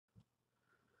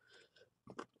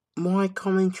my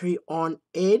commentary on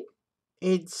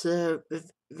Ed's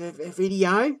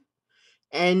video,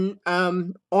 and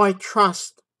I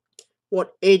trust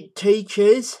what Ed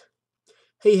teaches.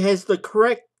 He has the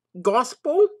correct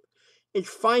gospel. It's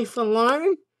faith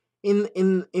alone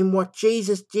in what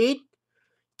Jesus did.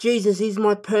 Jesus is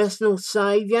my personal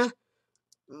saviour.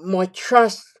 My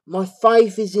trust, my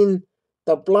faith is in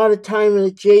the blood atonement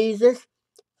of Jesus,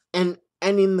 and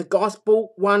in the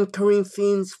gospel, 1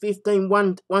 Corinthians 15,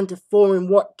 1 to 4, and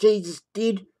what Jesus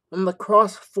did on the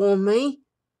cross for me.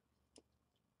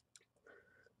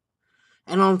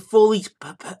 And I'm fully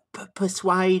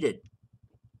persuaded.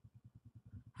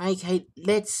 Okay,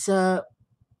 let's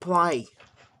play.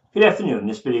 Good afternoon. In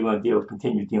this video, we're going to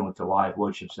continue dealing with the live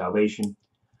Lordship salvation,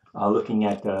 looking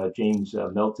at James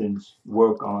Milton's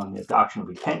work on the doctrine of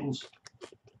repentance,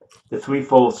 the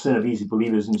threefold sin of easy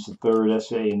believers, and it's the third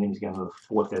essay, and then he's going to the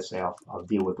fourth essay I'll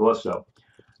deal with also.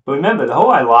 But remember, the whole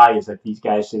lie is that these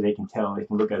guys say they can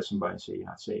look at somebody and say you're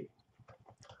not saved.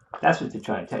 That's what they're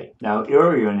trying to tell you. Now,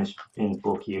 earlier in the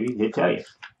book here, he did tell you.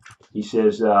 He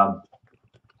says,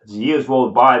 as the years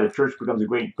roll by, the church becomes a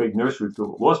great big nursery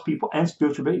for lost people and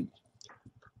spiritual babies.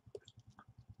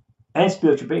 And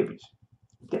spiritual babies.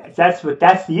 That's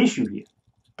the issue here.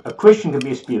 A Christian can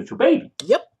be a spiritual baby.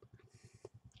 Yep.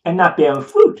 And not bearing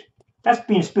fruit. That's what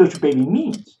being a spiritual baby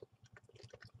means.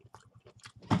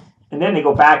 And then they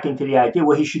go back into the idea,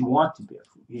 well, he should want to bear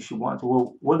fruit. He should want to.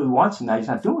 Well, whether he wants to now, he's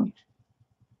not doing it.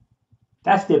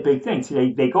 That's their big thing. So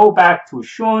they go back to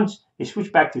assurance. They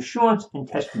switch back to assurance and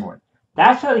testimony.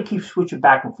 That's how they keep switching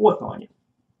back and forth on you.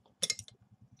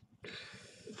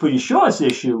 For the assurance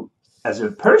issue, as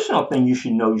a personal thing, you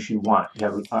should know, you should want, you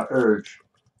have an urge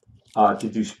to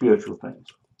do spiritual things.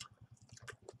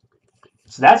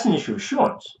 So that's an issue of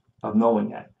assurance, of knowing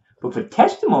that. But for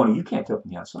testimony, you can't tell from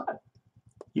the outside.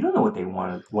 You don't know what they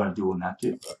want to do or not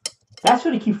do. That's how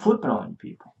they keep flipping on you,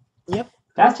 people. Yep.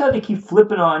 That's how they keep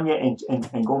flipping on you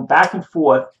and going back and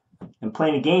forth and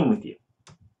playing a game with you.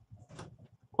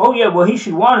 Oh, yeah, well, he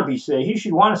should want to be saved. He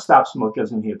should want to stop smoking.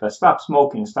 Doesn't he? If I stop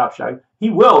smoking and stop shouting, he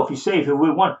will if he's saved. He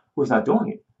will want. Well, he's not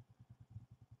doing it.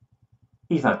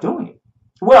 He's not doing it.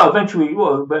 Well, eventually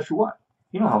what?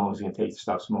 You know how long it's going to take to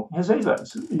stop smoking.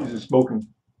 He's smoking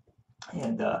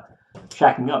and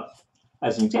shacking up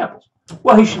as an example.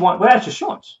 Well, he should want. Well, that's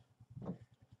assurance.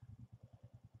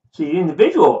 So the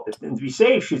individual, to be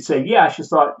saved, should say, yeah, I should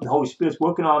start, the Holy Spirit's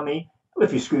working on me,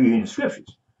 if you screw you in the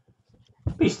scriptures.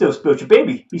 But he's still a spiritual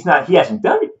baby. He hasn't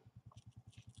done it.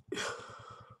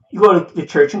 You go to the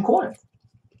church in Corinth.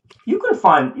 You could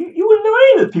find, you wouldn't know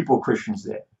any of the people, Christians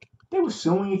there. They were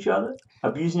suing each other,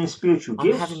 abusing their spiritual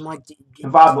gifts,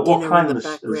 involved in all kinds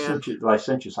of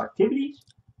licentious activities.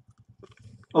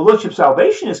 A Lordship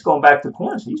salvation is going back to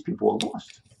Corinth. These people are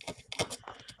lost.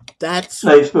 That's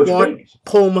what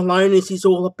Paul Malonis is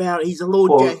all about. He's a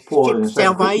Lordship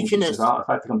salvationist. If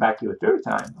I have to come back to you a third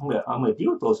time, I'm going to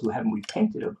deal with those who haven't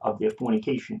repented of their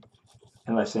fornication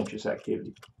and licentious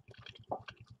activity.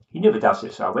 He never doubts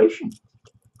their salvation.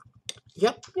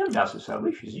 Yep. He never doubts their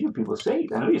salvation. He says, you people are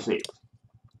saved. I know you're saved.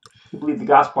 You believe the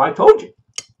gospel, I told you.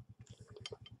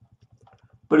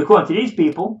 But according to these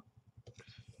people,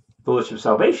 the Lordship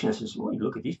salvationists says, well, you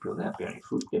look at these people, they're not bearing any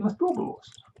fruit. They must be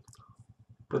lost.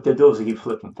 But they're those that keep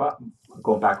flipping,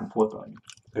 going back and forth on you.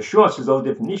 Assurance is a whole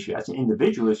different issue. That's an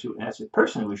individual issue, and that's a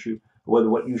personal issue, whether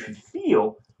what you should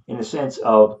feel in the sense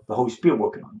of the Holy Spirit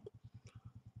working on you.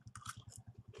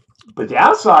 But the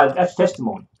outside, that's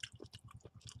testimony.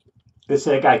 Let's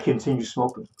say a guy continues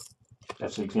smoking.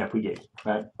 That's an example we gave,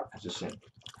 right? That's a sin.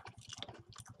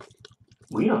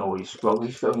 We don't know what he's struggling.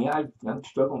 He's struggling. Yeah, I'm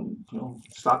struggling,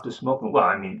 stop the smoking. Well,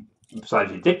 I mean,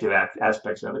 besides the addictive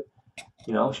aspects of it.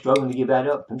 Struggling to give that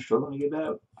up. I'm struggling to give that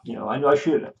up. I know I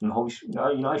should. I should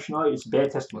know it's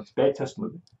bad testimony. It's bad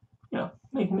testimony.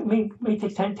 May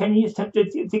take 10 years to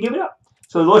give it up.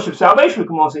 So the Lordship salvation will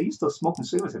come along and say, you're still smoking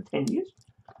cigarettes for 10 years?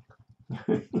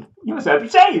 You must have to be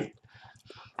saved.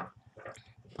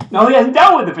 No, he hasn't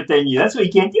dealt with it for 10 years. That's why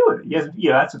he can't deal with it. He hasn't,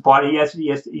 that's the part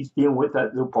he's dealing with,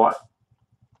 that little part.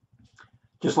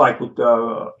 Just like with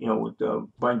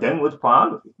Brian Denton with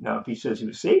pornography. Now, if he says he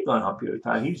was saved on a period of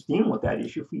time, he was dealing with that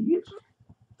issue for years.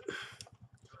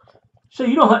 So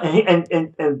you don't,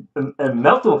 and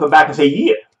Melton will come back and say,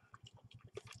 yeah.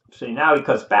 Say now he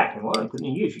cuts back, and well, in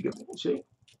years you get see.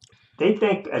 They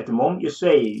think at the moment you're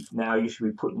saved, now you should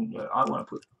be putting, I want to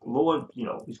put, Lord,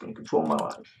 he's going to control my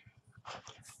life.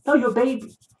 No, you're a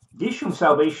baby. The issue of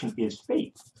salvation is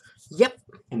faith. Yep.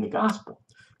 In the gospel.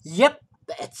 Yep.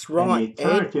 That's right.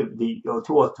 And the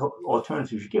alternative, two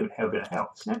alternatives you give it, heaven and hell.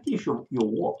 It's not the issue of your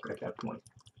walk at that point.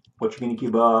 What you're going to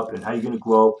give up and how you're going to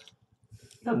grow.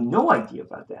 You have no idea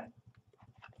about that.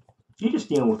 You're just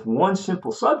dealing with one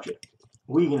simple subject.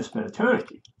 Where are you going to spend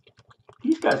eternity?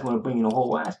 These guys want to bring in a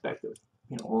whole aspect of,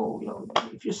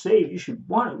 if you're saved, you should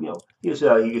want it. He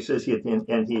says here at the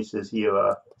end, he says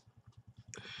here,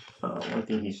 one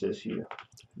thing he says here,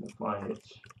 I'm going to find it.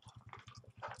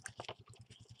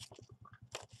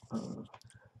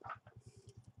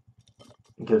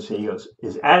 Because he goes,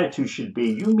 his attitude should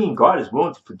be, you mean God is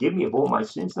willing to forgive me of all my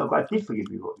sins? No, God did forgive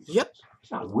you of all your sins.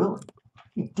 He's not willing.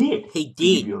 He did.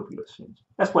 Forgive you of your sins.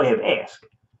 That's why they have asked.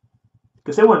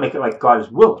 Because they want to make it like God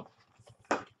is willing.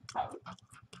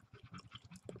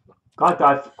 God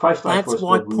died, Christ died for us. That's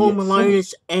why Paul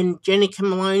Malonis and Jenica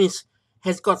Malonis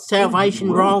has got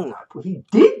salvation wrong. He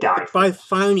did die. Both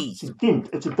phonies.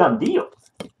 It's a done deal.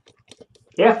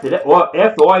 After that, or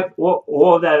after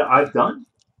all that I've done.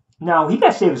 Now, he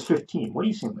got saved as 15. What do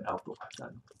you think about I've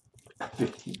done?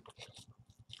 15.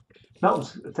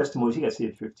 Melton's testimony, he got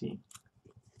saved at 15.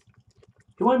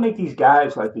 You want to make these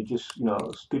guys like they're just,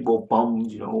 big old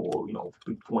bums, or,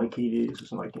 big fornicators or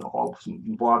something like, horrible,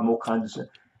 involved in all kinds of sin.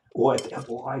 Or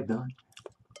after all I've done.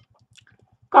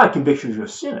 God convicts you as you're a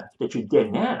sinner, that you're dead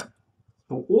in Adam.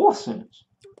 We're all sinners.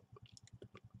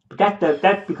 But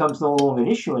that becomes no longer an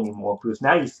issue anymore, because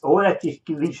now all that just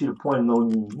leads you to the point of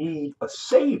knowing you need a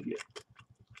savior.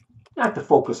 Not to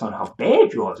focus on how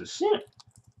bad you are as a sinner,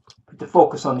 but to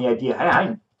focus on the idea,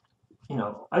 hey,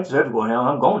 I deserve to go to hell.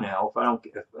 I'm going to hell if I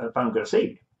don't get a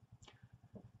savior.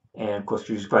 And of course,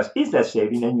 Jesus Christ is that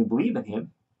savior, and then you believe in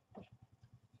him,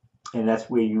 and that's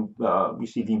where you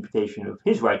receive the imputation of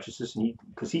his righteousness, and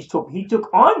because he took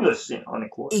on your sin on the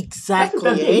cross.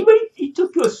 Exactly. He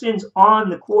took your sins on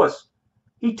the cross.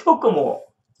 He took them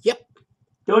all. Yep.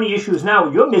 The only issue is now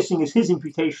you're missing is his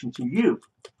imputation to you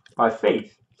by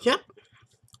faith. Yep.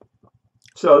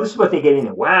 So this is what they get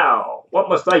in. Wow, what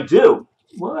must I do?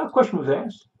 Well, that question was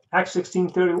asked. Acts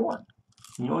 16:31.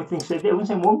 The only thing said there, we didn't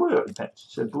say one word of repentance.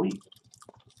 It said believe.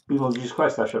 Believe on Jesus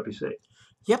Christ, thou shalt be saved.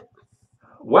 Yep.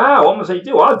 Wow, what must I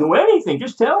do? I'll do anything.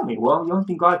 Just tell me. Well, the only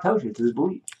thing God tells you is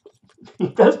believe. He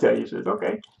does tell you. He says,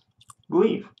 okay,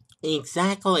 believe.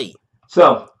 Exactly.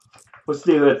 So, let's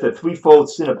deal with the threefold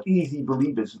sin of easy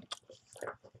believism.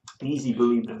 Easy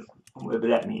believism, whatever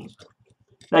that means.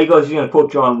 Now he's going to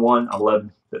quote John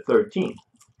 1:11-13.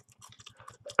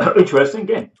 Interesting,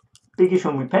 again. Big issue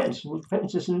on repentance.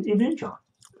 Repentance isn't even in John.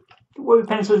 The word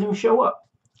repentance doesn't even show up.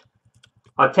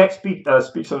 Our text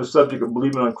speaks on the subject of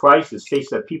believing on Christ. It states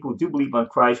that people do believe on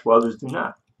Christ while others do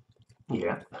not.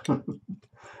 Yeah. The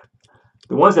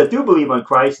ones that do believe on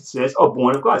Christ, it says, are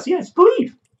born of God. See, it's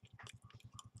believe.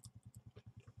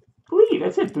 Believe.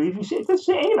 That's it. Believe. You say it doesn't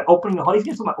say anything about opening your heart. He's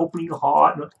talking about opening your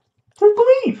heart. It says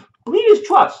believe. Believe is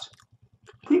trust.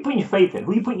 Who are you putting your faith in?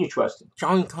 Who are you putting your trust in?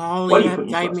 John Collier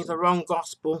gave me the wrong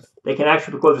gospel. They can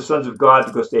actually be called the sons of God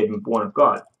because they have been born of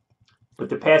God. But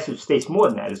the passage states more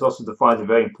than that. It also defines a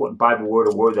very important Bible word,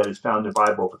 a word that is found in the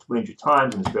Bible over 300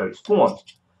 times in its various forms.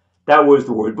 That word is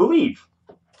the word believe,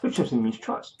 which simply means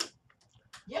trust.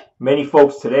 Yep. Many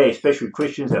folks today, especially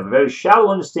Christians, have a very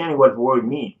shallow understanding of what the word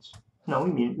means. No,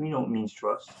 we know it means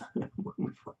trust.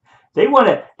 They want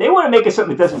to make it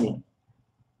something it doesn't mean.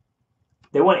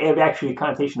 They want to have actually a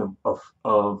connotation of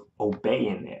obey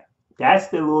in there. That's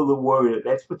the little word.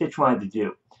 That's what they're trying to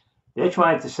do. They're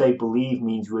trying to say believe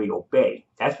means really obey.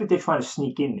 That's what they're trying to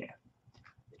sneak in there.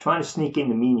 They're trying to sneak in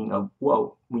the meaning of,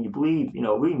 well, when you believe, it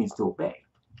really means to obey.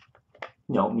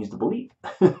 No, it means to believe.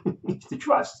 It means to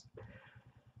trust.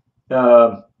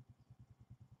 But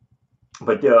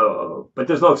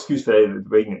there's no excuse for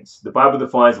ignorance. The Bible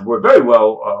defines the word very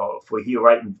well for here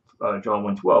right in John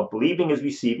 1:12. Believing is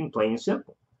receiving, plain and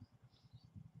simple.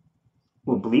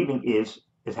 Well, believing is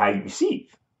how you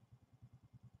receive.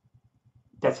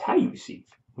 That's how you receive.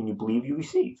 When you believe, you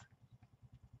receive.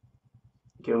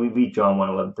 Okay, we read John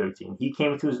 1:11-13. He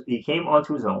came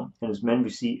unto his own,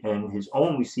 and his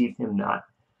own received him not.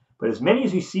 But as many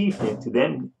as received him, to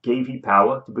them gave he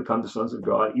power to become the sons of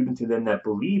God, even to them that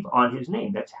believe on his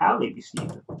name. That's how they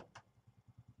received him.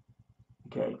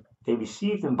 Okay, they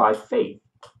received him by faith.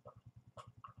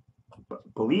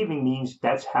 But believing means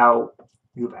that's how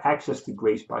you have access to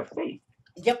grace by faith.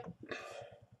 Yep.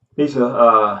 These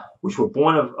are which were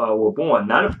born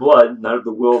not of blood, not of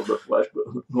the will of the flesh,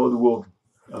 nor the will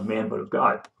of man, but of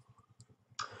God.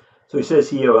 So he says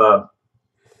here,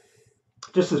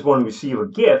 just as one receive a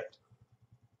gift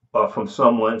from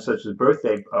someone, such as a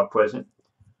birthday present,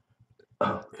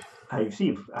 how you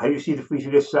receive the free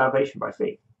gift of salvation by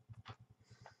faith.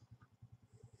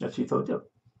 That's what he told you.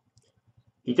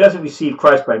 He doesn't receive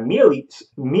Christ by merely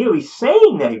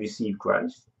saying that he received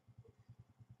Christ.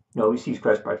 No, he receives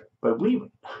Christ by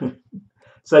believing.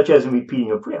 such as in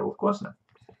repeating a prayer. Well, of course not.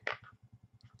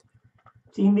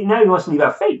 See, now he wants to leave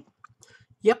out faith.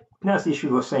 Yep. Now it's the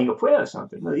issue of saying a prayer or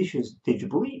something. No, the issue is, did you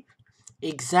believe?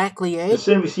 Exactly, Ed. The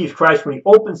sinner receives Christ when he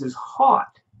opens his heart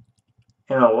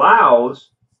and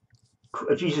allows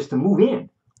Jesus to move in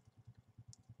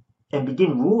and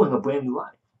begin ruling a brand new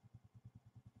life.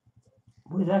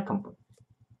 Where does that come from?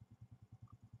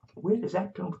 Where does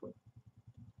that come from?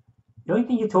 The only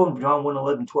thing you're told in John 1,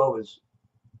 11, 12 is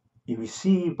you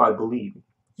receive by believing.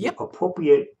 Yep. You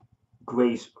appropriate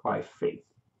grace by faith.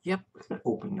 Yep.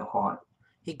 Open your heart.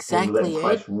 Exactly, and letting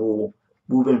Christ rule,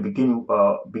 move in and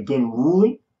begin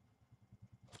ruling.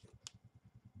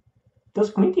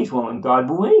 Those Corinthians won't let God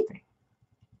rule anything.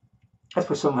 That's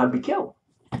why someone had to be killed.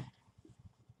 If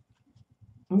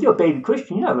you're a baby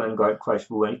Christian, you're not letting God, Christ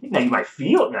rule anything. Now you might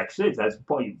feel it, like I said, that's the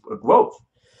point of growth.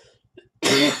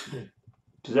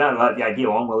 Because I don't like the idea,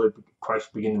 I'm going to let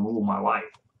Christ begin to rule my life.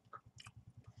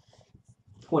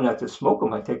 When I have to smoke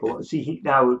him, I take a look. See,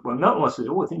 now when Milton wants to say,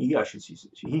 oh, I think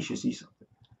he should see something.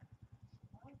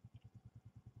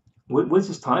 Where's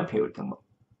this time period come up?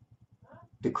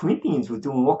 The Corinthians were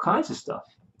doing all kinds of stuff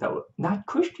that were not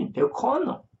Christian. They were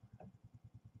carnal.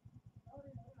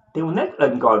 They were not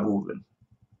letting God rule them.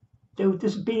 They were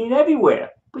disobedient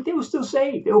everywhere, but they were still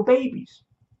saved. They were babies.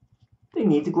 They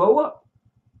need to grow up.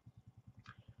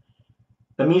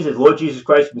 That means that Lord Jesus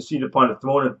Christ has been seated upon the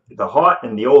throne of the heart,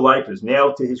 and the old life is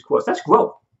nailed to his cross. That's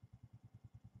growth.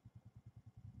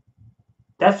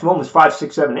 That's Romans 5,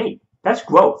 6, 7, 8. That's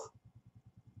growth.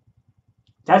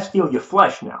 That's still your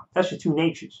flesh now. That's your two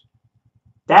natures.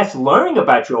 That's learning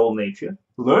about your old nature,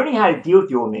 learning how to deal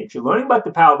with your old nature, learning about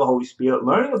the power of the Holy Spirit,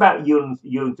 learning about yielding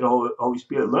to the Holy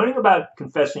Spirit, learning about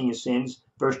confessing your sins,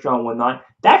 1 John 1, 9.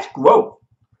 That's growth.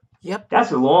 Yep.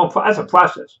 That's a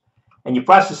process. And your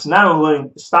process is not only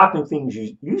learning, stopping things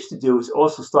you used to do, it's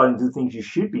also starting to do things you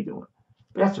should be doing.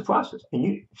 But that's a process.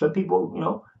 And some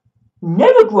people,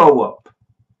 never grow up.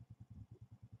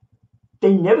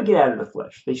 They never get out of the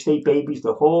flesh. They stay babies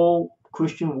the whole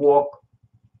Christian walk,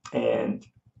 and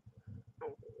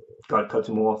God cuts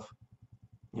them off.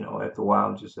 After a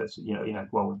while, just that's you're not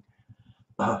growing.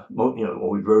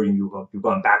 Or reverting, you've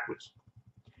gone backwards.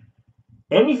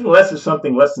 Anything less is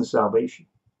something less than salvation.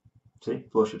 See,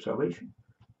 fellowship salvation.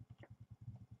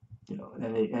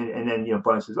 And then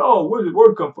Brian says, "Oh, where did the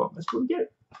word come from?" That's where we get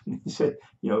it. He said,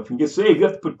 if you get saved, you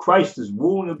have to put Christ as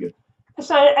ruling of you. That's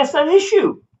not an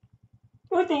issue.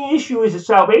 The only thing the issue is that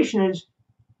salvation is,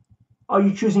 are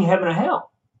you choosing heaven or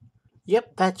hell?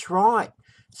 Yep, that's right.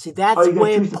 See, that's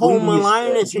where Paul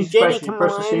Malonis and Jenica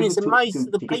Malonis and most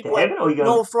of the people at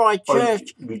Northright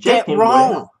Church get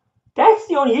wrong. That's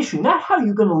the only issue, not how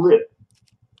you're going to live.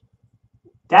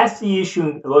 That's the issue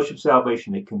in fellowship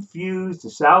salvation. They confuse the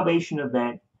salvation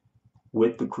event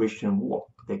with the Christian walk.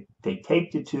 They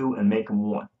take the two and make them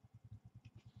one.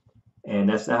 And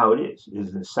that's not how it is. It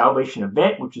is a salvation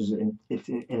event, which is an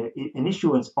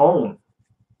issue in its own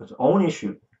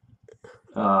issue.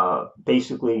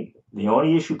 Basically, the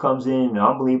only issue comes in, an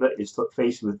unbeliever is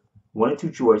faced with one or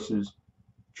two choices: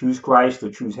 choose Christ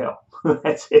or choose hell.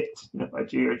 That's it.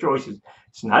 It's your choices.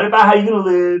 It's not about how you're going to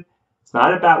live. It's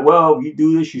not about, well, if you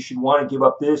do this, you should want to give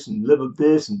up this and live with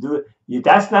this and do it.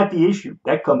 That's not the issue.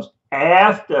 That comes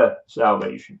after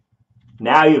salvation.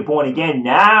 Now you're born again.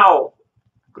 Now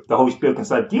the Holy Spirit can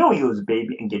start dealing with you as a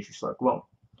baby and get you to start growing.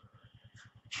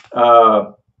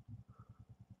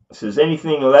 Says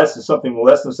anything less is something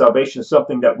less than salvation is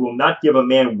something that will not give a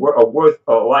man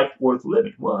a life worth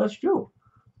living. Well, that's true.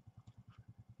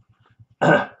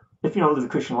 If you don't live the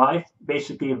Christian life,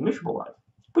 basically a miserable life,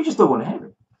 but you're still going to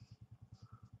heaven.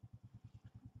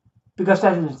 Because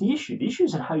that isn't the issue. The issue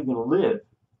isn't how you're going to live.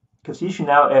 Because the issue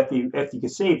now, after you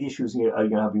get saved, the issue is, are you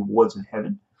going to have rewards in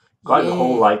heaven? God, your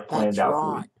whole life planned out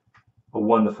for you. A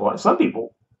wonderful life. Some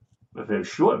people, if they're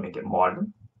short, may get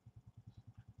martyred.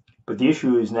 But the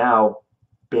issue is now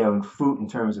bearing fruit in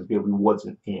terms of their rewards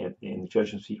in the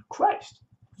judgment seat of Christ.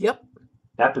 Yep.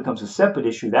 That becomes a separate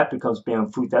issue. That becomes bearing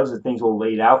fruit. Those are things all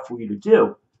laid out for you to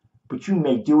do. But you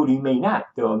may do it or you may not.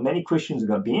 There are many Christians who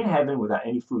are going to be in heaven without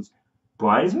any fruits.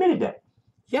 Brian has admitted that.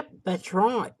 Yep, that's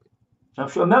right. I'm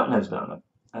sure Melton has done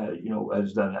that.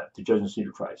 Has done that. The judgment seat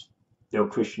of Christ. There are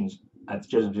Christians at the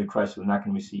judgment seat of Christ who are not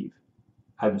going to receive.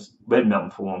 I haven't read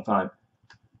Melton for a long time.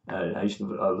 I used to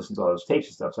listen to all those tapes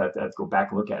and stuff, so I have to go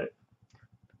back and look at it.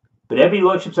 But every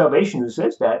Lordship salvation who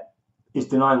says that is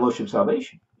denying Lordship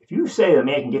salvation. If you say that a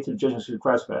man can get to the judgment seat of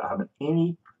Christ without having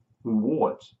any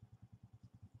rewards,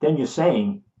 then you're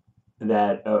saying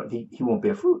that he won't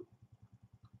bear fruit.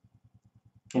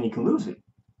 And he can lose it.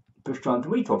 1 John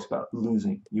 3 talks about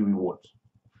losing your rewards.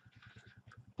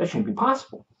 That shouldn't be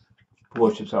possible for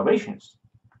Lordship Salvationists.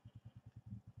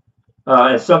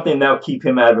 It's something that will keep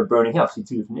him out of a burning hell. See,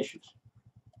 two different issues.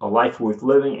 A life worth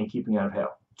living and keeping out of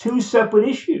hell. Two separate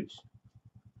issues.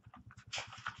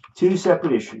 Two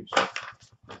separate issues.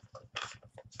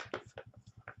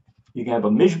 You can have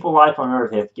a miserable life on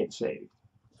earth after getting saved.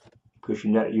 Because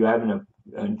you haven't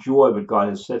enjoyed what God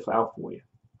has set out for you.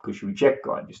 Because you reject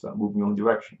God. You start moving your own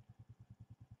direction.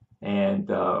 And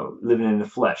living in the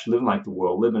flesh, living like the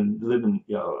world, living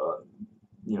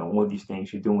all these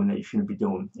things you're doing that you shouldn't be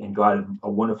doing. And God has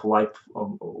a wonderful life, a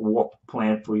walk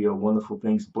plan for you, wonderful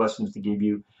things, blessings to give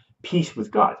you, peace with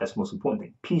God. That's the most important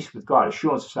thing. Peace with God,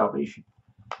 assurance of salvation.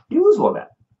 You lose all that.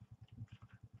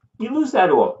 You lose that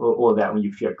all that when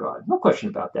you reject God. No question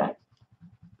about that.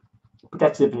 But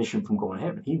that's the definition from going to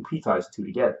heaven. He ties the two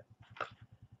together.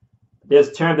 There's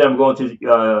a term that I'm going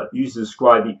to use to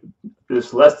describe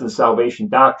this less than salvation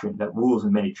doctrine that rules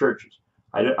in many churches.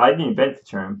 I didn't invent the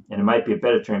term, and it might be a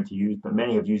better term to use, but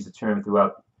many have used the term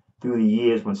through the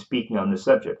years when speaking on this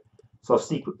subject. So I'll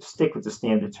stick with the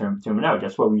standard terminology.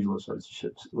 That's why we use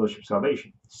Lordship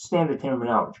Salvation. Standard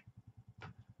terminology.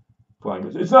 Brian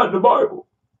goes, it's not in the Bible.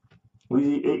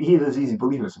 He does easy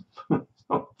believism.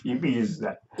 He uses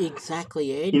that.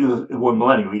 Exactly, Ed. He does the word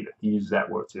millennial either. He uses that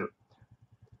word too.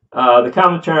 The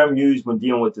common term used when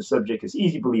dealing with the subject is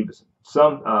easy believism.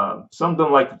 Some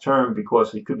don't like the term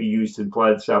because it could be used to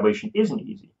imply that salvation isn't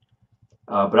easy.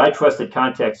 But I trust that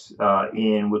context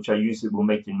in which I use it will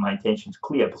make my intentions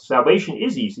clear. Salvation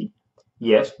is easy,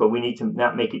 yes, but we need to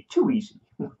not make it too easy.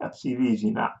 See,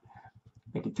 easy not.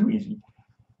 Make it too easy.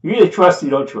 You either trust or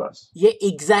you don't trust. Yeah,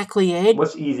 exactly, Ed.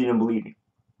 What's easier than believing?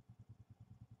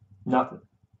 Nothing.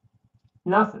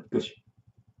 Nothing. Because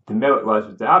the merit lies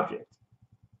with the object.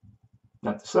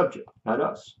 Not the subject, not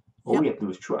us. All we have to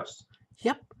do is trust.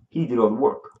 Yep. He did all the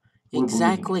work.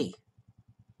 Exactly.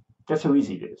 That's how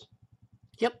easy it is.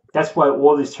 Yep. That's why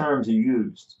all these terms are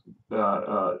used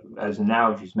as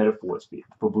analogies, metaphors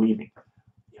for believing.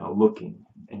 Looking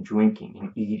and drinking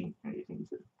and eating.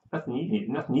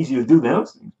 Nothing easier to do than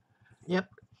those things. Yep.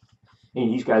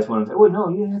 And these guys want to say, well, no,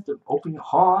 you have to open your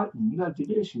heart and you got to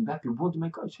do this and you got to be willing to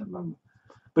make God.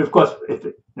 But of course,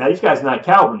 now these guys are not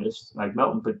Calvinists like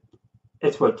Melton, but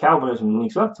it's what Calvinism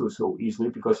links up to so easily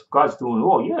because God's doing it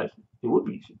all. Yes, it would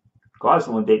be easy. God's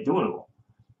the one doing it all.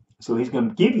 So he's going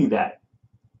to give you that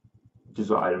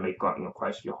desire to make God,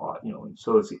 Christ your heart, And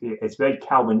so it's very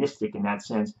Calvinistic in that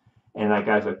sense. And like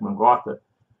guys like MacArthur,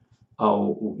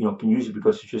 can use it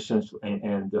because it's just sense.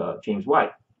 And James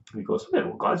White, he goes,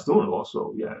 well, God's doing it all.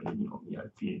 So yeah, but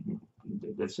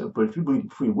if you believe in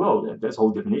free will, that's a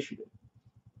whole different issue.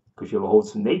 Because you have a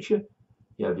wholesome nature,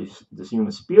 you have this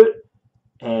human spirit.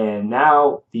 And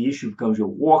now the issue becomes your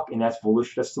walk, and that's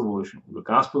volition. That's still volitional. The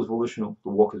gospel is volitional. The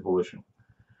walk is volitional.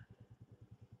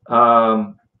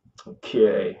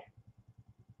 Okay.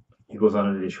 He goes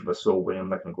on to the issue of soul, but I'm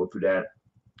not going to go through that.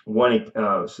 One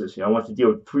says, I want to deal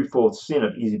with threefold sin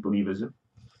of easy believism.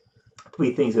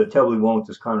 Three things that are terribly wrong with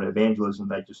this kind of evangelism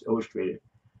that I just illustrated.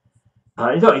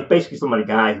 It's basically somebody, a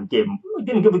guy who didn't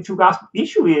give the true gospel. The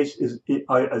issue is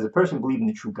as a person believing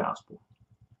the true gospel.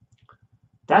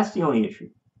 That's the only issue.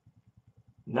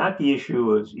 Not the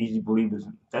issue is easy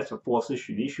believism. That's a false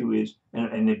issue. The issue is,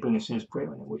 and they bring a sinner's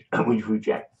prayer in which we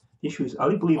reject. The issue is, are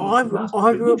they believing the true gospel?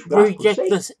 I reject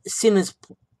the sinner's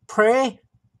prayer.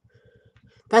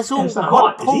 That's all. It's not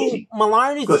hard. It's easy.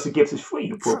 Maloney's because the gift is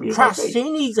free. Trust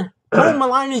in. Paul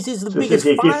Maloney's is the biggest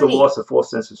phony. So it gives the lost a false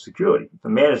sense of security. If a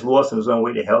man is lost in his own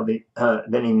way to hell,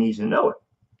 then he needs to know it.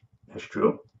 That's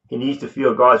true. He needs to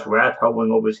feel God's wrath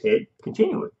hovering over his head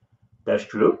continually. That's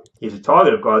true. He's a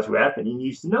target of God's wrath, and he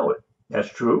needs to know it. That's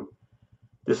true.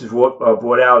 This is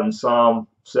brought out in Psalm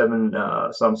 7,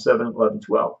 11,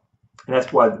 12. And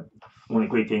that's why one of the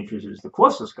great dangers is the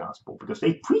crossless gospel, because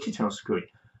they preach eternal security.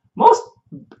 Most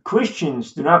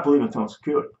Christians do not believe in eternal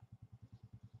security.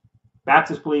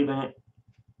 Baptists believe in it.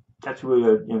 That's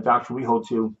really a doctrine we hold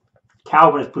to.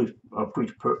 Calvinists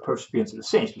preach perseverance of the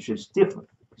saints, which is different,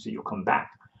 so you'll come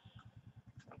back.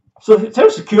 So eternal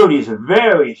security is a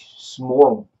very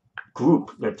small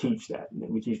group that teach that.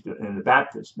 We teach in the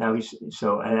Baptists. Now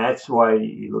and that's why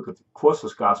you look at the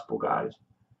crossless gospel guys.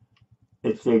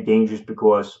 It's very dangerous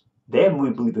because they haven't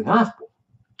really believed the gospel,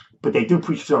 but they do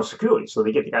preach eternal security. So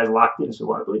they get the guys locked in and say,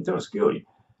 "Well, I believe eternal security,"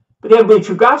 but they haven't believed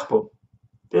true gospel.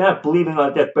 They're not believing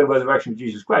on death, burial, resurrection of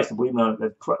Jesus Christ. They're believing on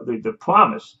the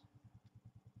promise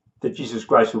that Jesus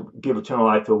Christ will give eternal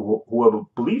life to whoever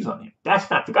believes on him. That's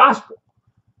not the gospel.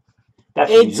 That's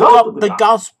the result of the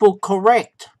gospel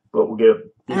correct. but we'll get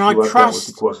an And I issue I've dealt with the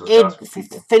trust course of Ed gospel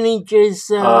people. Fenninger's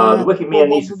The wicked man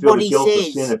needs to feel what the he guilt of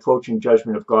sin says. and approaching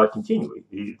judgment of God continually.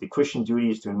 The Christian duty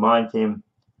is to remind him.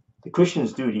 The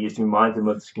Christian's duty is to remind him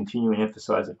of this continuing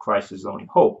emphasize that Christ is his only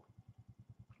hope.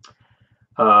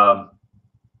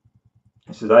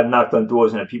 He says, I've knocked on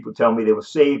doors and had people tell me they were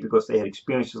saved because they had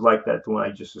experiences like that, the one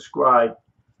I just described.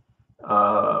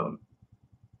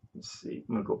 Let's see,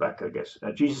 I'm going to go back, I guess.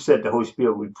 Jesus said the Holy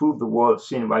Spirit will reprove the world of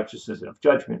sin, righteousness, and of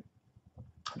judgment.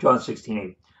 John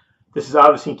 16:8. This is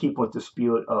obviously in keeping with the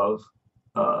spirit of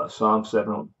Psalm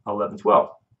 7, 11, 12.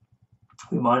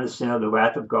 Remind the sinner of the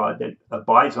wrath of God that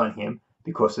abides on him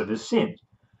because of his sins.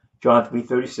 John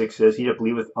 3:36 says, He that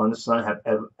believeth on the Son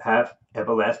have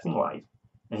everlasting life,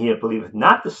 and he that believeth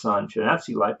not the Son shall not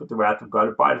see life, but the wrath of God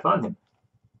abideth on him.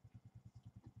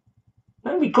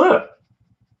 Let me be clear.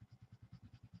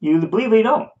 You either believe or you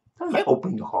don't. It's not about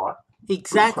opening your heart.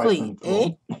 Exactly,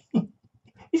 Ed.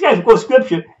 These guys will quote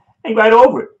scripture and right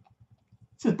over it.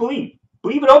 It says believe.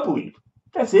 Believe or don't believe.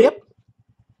 That's it. Yep.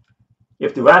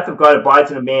 If the wrath of God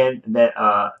abides in a man,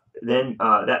 then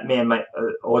that man might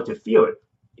ought to fear it.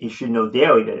 He should know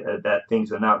daily that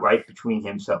things are not right between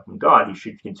himself and God. He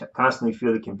should constantly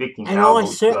feel the convicting And power I of the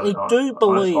Holy certainly Spirit do on his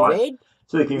believe, heart, Ed.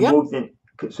 so he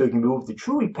can remove the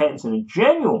true repentance and a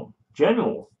genuine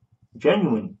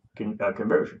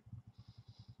conversion.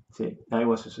 See, now he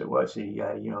wants to say, well, see,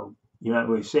 you're not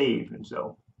really saved, and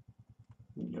so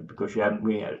because you haven't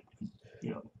really had,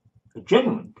 a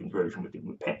genuine conversion with the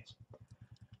repentance.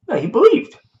 No, he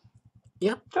believed.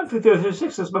 Yep. John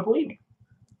 3:36 is about believing.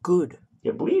 Good.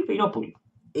 You believe or you don't believe.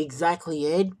 Exactly,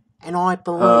 Ed. And I The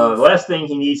believe. last thing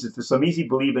he needs is for some easy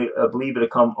believer to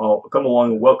come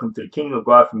along and welcome to the kingdom of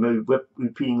God familiar with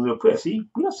repeating little prayers. See,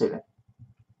 we don't say that.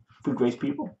 Free grace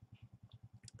people.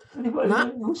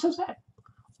 Who says that?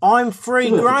 I'm free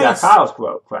grace. Jack Hyles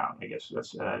crowd, I guess.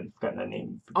 That's I've gotten that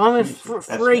name. I'm a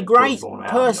free grace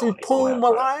person, Paul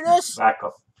Malonis. Back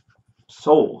up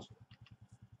souls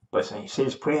by saying, say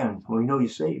this prayer and we know you're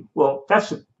saved. Well,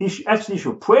 that's the issue. That's the issue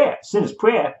of prayer. Sin is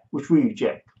prayer, which we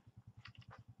reject.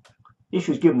 The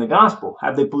issue is giving the gospel.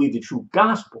 Have they believed the true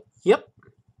gospel? Yep.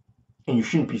 And you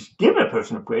shouldn't be giving a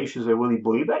person a prayer. You should say, well, you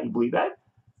believe that? You believe that?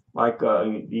 Like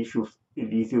the issue of the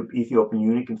Ethiopian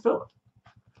eunuch and Philip.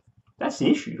 That's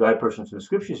the issue. You got a person from the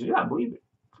scriptures says, yeah, I believe it.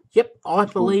 Yep, I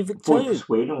believe it too.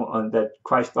 Persuade him that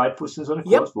Christ died for sins on the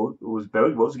cross, was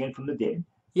buried, rose again from the dead.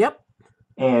 Yep.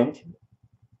 And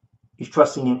he's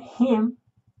trusting in him,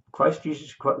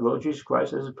 Lord Jesus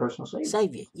Christ, as a personal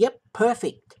savior. Yep,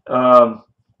 perfect.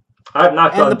 I've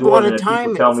knocked on doors and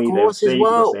people tell me they're saved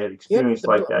because they had experience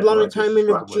like that. Blood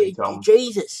atonement of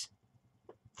Jesus.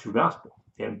 True gospel.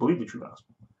 They haven't believed the true gospel.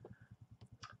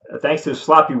 Thanks to the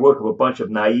sloppy work of a bunch of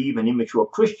naive and immature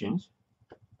Christians,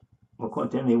 well,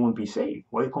 according to them, they wouldn't be saved.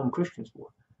 What do you call them Christians for?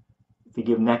 If you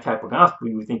give them that type of gospel,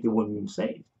 you would think they wouldn't be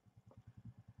saved.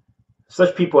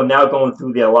 Such people are now going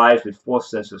through their lives with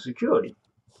false sense of security.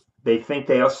 They think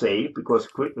they are saved because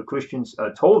the Christians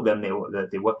told them that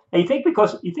they were. And you think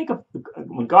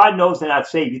when God knows they're not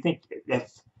saved, you think that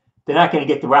they're not going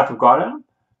to get the wrath of God on them?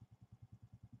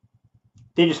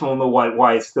 They just won't know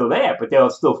why it's still there, but they'll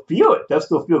still feel it. They'll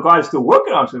still feel God is still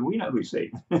working on them. So we're not really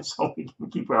saved, so we can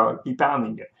keep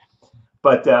pounding it.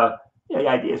 But the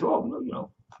idea is,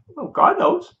 God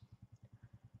knows.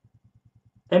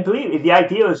 And believe me, the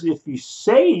idea is if you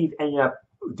save and you're not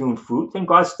doing fruit, then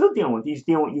God's still dealing with you. He's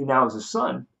dealing with you now as a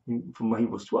son. From when he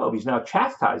was 12, he's now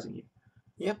chastising you.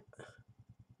 Yep.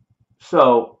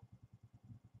 So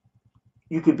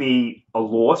you could be a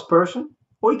lost person,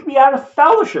 or you could be out of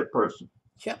fellowship person.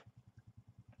 Yep.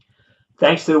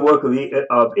 Thanks to the work of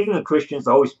ignorant Christians,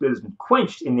 the Holy Spirit has been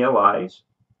quenched in their lives.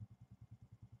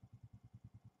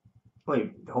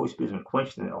 Wait, the Holy Spirit has been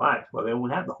quenched in their lives. Well, they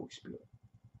won't have the Holy Spirit.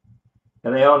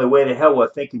 And they are on their way to hell while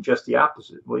thinking just the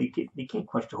opposite. Well, you can't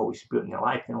quench the Holy Spirit in their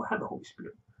life. They don't have the Holy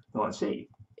Spirit. They're unsaved.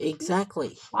 Exactly.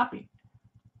 It's sloppy.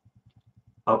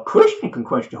 A Christian can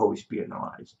quench the Holy Spirit in their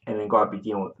lives, and then God be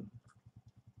dealing with them.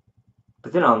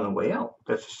 But they're not on their way out.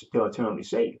 They're eternally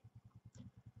saved.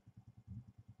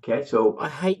 Okay, so I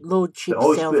hate Lordship the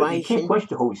Holy salvation. Spirit, you can't quench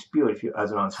the Holy Spirit if you're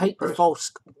as an unsaved person. Hate the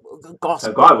false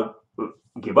gospel. God would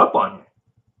give up on you.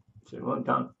 Say, well,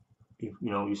 done.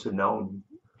 You said no, and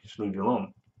just leave you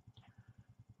alone.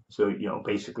 So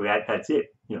basically that's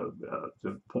it.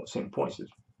 The same points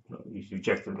is you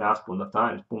rejected the gospel enough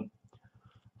times, boom.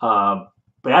 But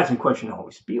that's in quenching the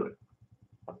Holy Spirit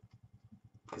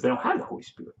because they don't have the Holy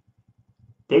Spirit.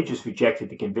 They just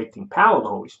rejected the convicting power of the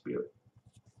Holy Spirit.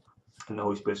 And the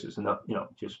Holy Spirit is enough,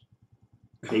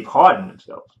 they've hardened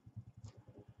themselves.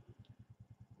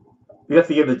 You have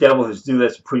to give the devil his due.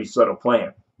 That's a pretty subtle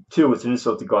plan. 2, it's an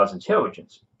insult to God's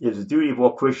intelligence. It is the duty of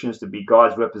all Christians to be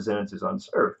God's representatives on this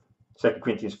earth. 2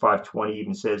 Corinthians 5:20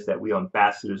 even says that we are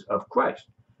ambassadors of Christ.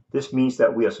 This means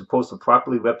that we are supposed to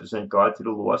properly represent God to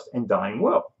the lost and dying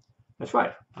world. That's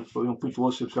right. That's why we don't preach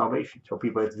lordship salvation. Tell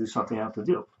people they have to do something they have to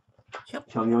do. Yep.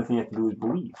 Tell them the only thing they have to do is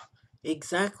believe.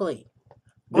 Exactly.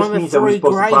 This I'm means a that we're free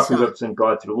supposed to properly gracer. represent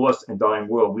God to the lost and dying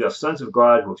world. We are sons of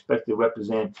God who expect to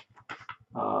represent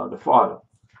the Father,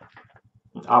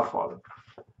 our Father.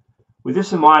 With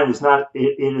this in mind, is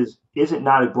it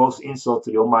not a gross insult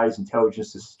to the Almighty's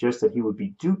intelligence to suggest that he would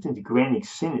be duped into granting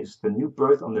sinners the new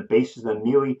birth on the basis of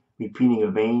merely repeating a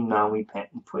vain,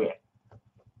 non-repentant prayer?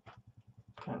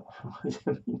 What does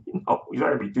that mean? No, he's not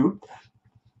going to be duped.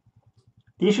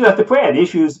 The issue is not the prayer. The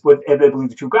issue is whether they believe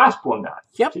the true gospel or not.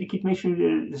 Yep. So you keep making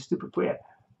sure the stupid prayer.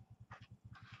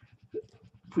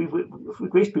 Free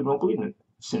grace people don't believe in the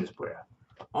sinner's prayer.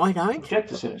 I don't. Reject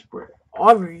the sinner's prayer.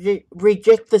 I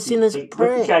reject the sinner's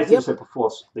prayer. These guys yep. set up a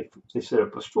false. They set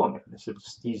up a straw man. They said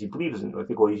easy believers in it.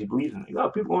 They go easy believers in it. Oh,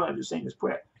 people won't understand this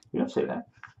prayer. You don't say that.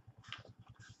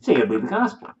 You say you believe the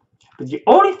gospel. But the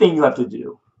only thing you have to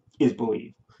do is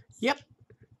believe. Yep.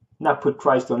 Not put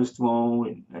Christ on his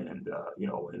throne and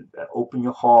open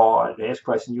your heart, ask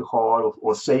Christ in your heart,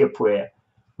 or say a prayer.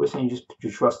 We're saying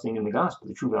you're trusting in the gospel,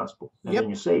 the true gospel, and then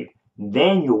you're saved. And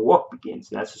then your walk begins.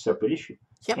 That's a separate issue.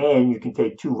 Yep. And you can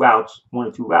take one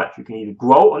or two routes. You can either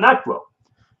grow or not grow.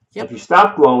 Yep. If you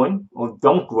stop growing or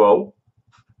don't grow,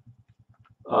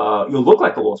 you'll look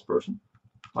like a lost person,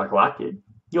 like Lot did.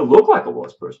 You'll look like a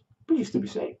lost person, but you'll still be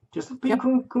saved. Just like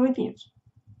the Corinthians.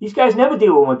 These guys never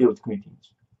want to deal with the Corinthians.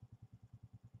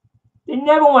 They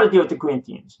never want to deal with the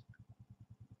Corinthians.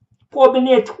 Paul been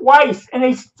there twice,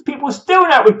 and people are still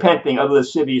not repenting of the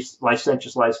lascivious,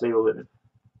 licentious lives they were living.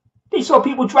 They saw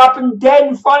people dropping dead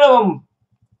in front of them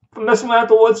from messing around at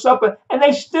the Lord's Supper, and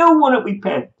they still wouldn't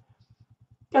repent.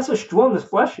 That's how strong this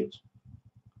flesh is.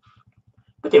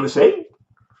 But they were saved.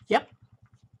 Yep.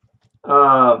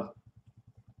 I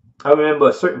remember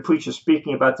a certain preacher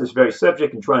speaking about this very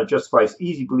subject and trying to justify his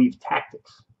easy belief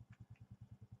tactics.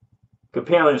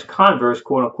 Comparing his converse,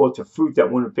 quote unquote, to fruit that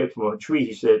wouldn't pick from a tree,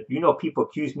 he said, people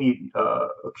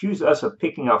accuse us of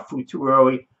picking our fruit too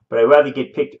early, but I'd rather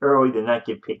get picked early than not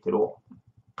get picked at all.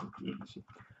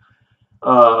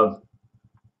 But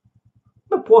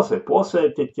Paul said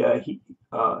that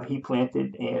he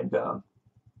planted and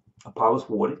Apollos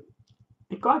watered,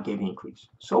 that God gave the increase.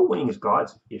 Soul winning is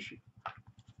God's issue.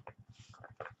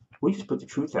 We just put the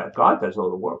truth out. God does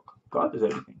all the work. God does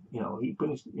everything. He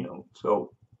brings,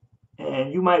 so.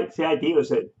 And you might, the idea is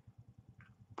that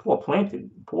Paul planted,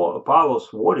 Apollos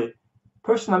watered.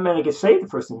 Person not meant to get saved the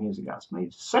first time he hears the gospel. The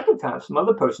second time, some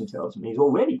other person tells him he's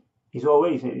already, it's the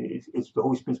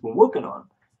Holy Spirit's been working on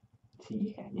him.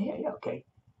 Yeah, okay.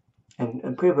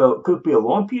 And could be a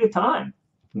long period of time.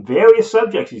 Various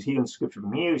subjects. He's hearing scripture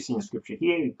from here, he's seeing scripture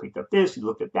here, he picked up this, he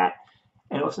looked at that,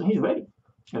 and all of a sudden he's ready.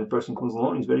 And the person comes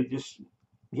along, he's ready to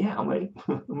I'm ready.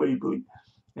 I'm ready to believe.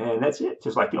 And that's it.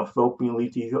 Just like, Philip being the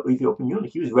Ethiopian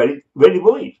eunuch. He was ready to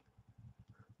believe.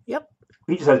 Yep.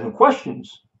 He just has some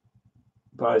questions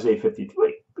about Isaiah 53.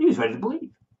 But he was ready to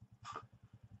believe.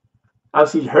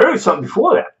 Obviously, he'd heard something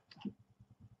before that.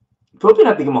 Philip didn't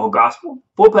have to give him a whole gospel.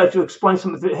 Philip had to explain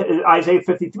some of Isaiah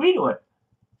 53 to him.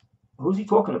 Who's he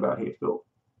talking about here, Philip?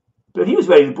 But he was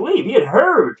ready to believe. He had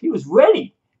heard. He was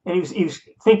ready. And he was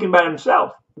thinking about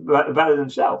himself, about it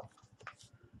himself.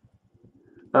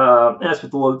 And that's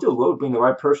what the Lord would do. The Lord would bring the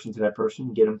right person to that person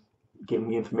and get him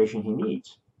the information he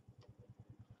needs.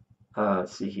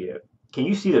 Let's see here. Can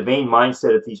you see the vain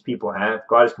mindset that these people have?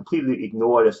 God is completely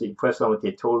ignored as they press on with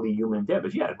their totally human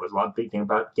endeavors. Yeah, there was a lot of big thing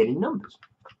about getting numbers.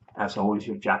 That's always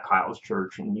Jack Kyle's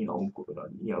church, and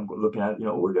looking at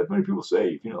we got many people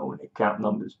saved, and they count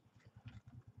numbers.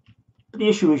 But the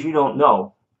issue is you don't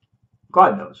know.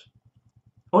 God knows.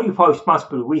 Only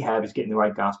responsibility we have is getting the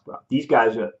right gospel out. These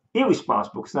guys are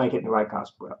irresponsible because they're not getting the right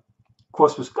gospel out. Of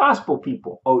course, with gospel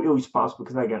people are irresponsible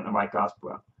because they're not getting the right gospel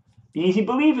out. The easy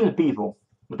believers people,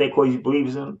 what they call easy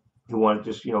believers who want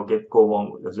to just go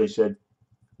along with, as they said,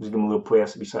 just give them a little prayer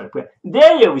beside a prayer.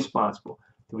 They're irresponsible.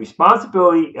 Our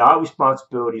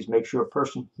responsibility is make sure a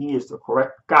person hears the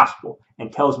correct gospel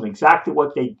and tells them exactly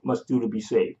what they must do to be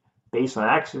saved, based on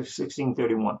Acts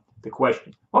 16:31. The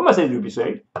question: what must they do to be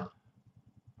saved?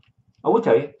 I will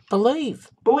tell you. Believe.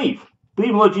 Believe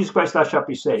in Lord Jesus Christ, thou shalt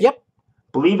be saved. Yep.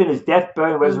 Believe in his death,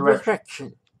 burial, and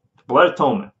resurrection. Blood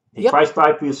atonement. Christ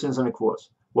died for your sins on the cross.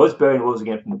 Was buried and rose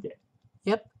again from the dead.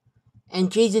 Yep.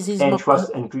 And Jesus is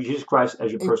trust in Jesus Christ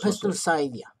as your personal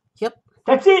Savior. Yep.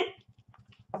 That's it.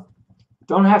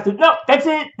 Don't have to. No, that's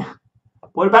it.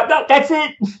 What about no? That's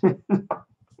it.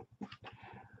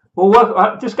 Well,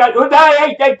 what? This guy. Oh,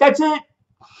 hey, that's it.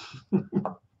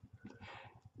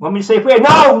 Want me to say a prayer?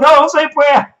 No, don't say a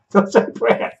prayer. Don't say a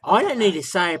prayer. I don't need to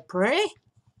say a prayer.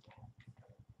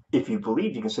 If you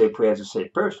believe, you can say a prayer as a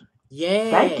saved person,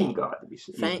 Yeah. thanking God to be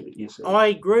Thank. you say. I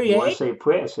agree, You want Ed. to say a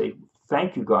prayer? Say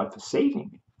thank you, God, for saving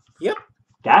me. Yep.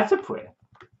 That's a prayer.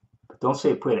 But don't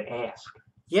say a prayer to ask.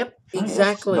 Yep. Should I ask?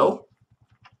 Exactly. No.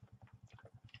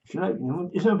 Should I?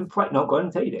 Isn't it right? No, God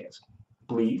didn't tell you to ask.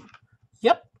 Believe.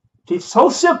 Yep. It's so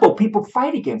simple. People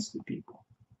fight against it. People.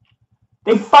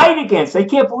 They fight against. They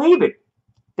can't believe it.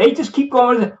 They just keep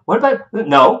going. What about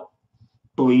no?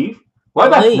 Believe. What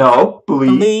about Believe. no?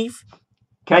 Believe. Believe.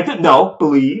 Can I do no?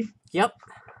 Believe. Yep.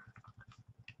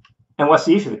 And what's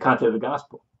the issue? The content of the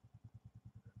gospel.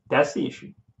 That's the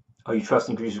issue. Are you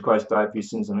trusting Jesus Christ died for your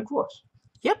sins on the cross?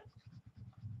 Yep.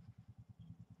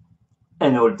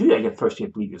 And in order to do that, you have first to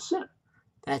believe you're a sinner.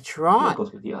 That's One right.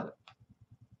 goes with the other.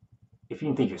 If you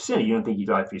don't think you're a sinner, you don't think he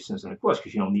died for your sins on the cross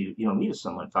because you don't need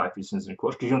someone to die for your sins on the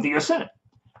cross because you don't think you're a sinner.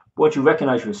 But once you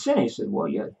recognize you're a sinner, you say, well,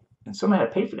 yeah, and someone had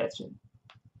to pay for that sin.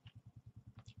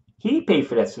 He paid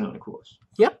for that sin on the cross.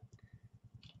 Yep.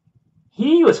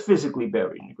 He was physically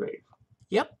buried in the grave.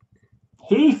 Yep.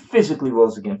 He physically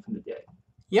rose again from the dead.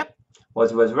 Yep. What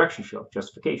does the resurrection show?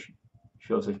 Justification. It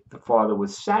shows that the Father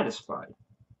was satisfied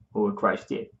with what Christ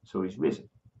did, so he's risen,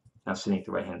 now sitting at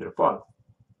the right hand of the Father.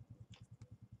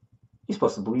 He's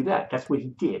supposed to believe that. That's what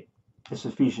he did. This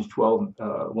is Ephesians 12,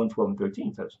 1, 12, and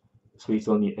 13 says. So he's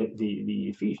telling the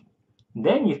Ephesians. And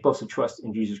then you're supposed to trust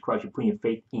in Jesus Christ. You're putting your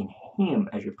faith in him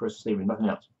as your personal Savior, nothing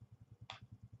else.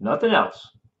 Nothing else.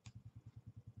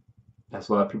 That's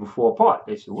why people fall apart.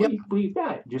 They say, well, you can believe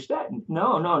that, just that.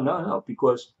 No.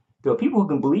 Because there are people who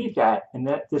can believe that, and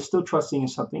that they're still trusting in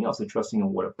something else. They're trusting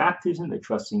in water baptism. They're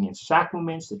trusting in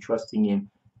sacraments. They're trusting in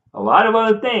a lot of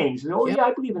other things. Oh, yeah,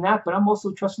 I believe in that, but I'm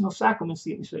also trusting those sacraments to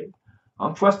get me saved.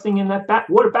 I'm trusting in that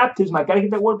water baptism. I got to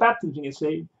get that water baptism to get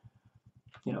saved.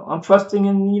 I'm trusting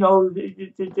in,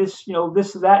 this,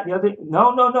 this, that, the other.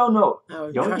 No.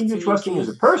 The only thing you're trusting is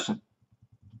a person.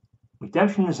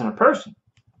 Redemption isn't a person.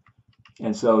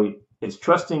 And so you're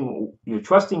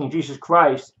trusting in Jesus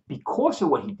Christ because of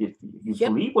what he did for you. You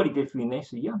believe what he did for you, and they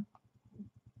say, yeah,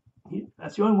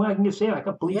 that's the only way I can get saved. I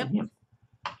can believe in him.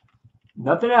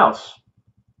 Nothing else.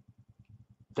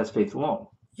 That's faith alone.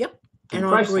 Yep. And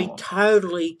I agree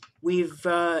totally with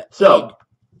So, Ed.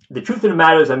 The truth of the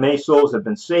matter is that many souls have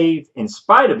been saved in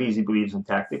spite of easy beliefs and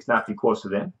tactics, not because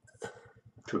of them.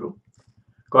 True.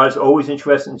 God is always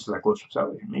interested in psychological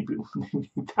salvation. Many people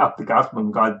doubt the gospel,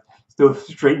 and God still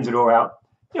straightens it all out.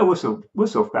 We're so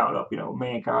fouled up.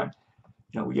 Mankind.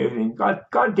 We get everything.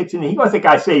 God gets in there. He wants that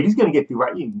guy saved. He's going to get through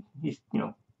right.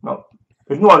 Well,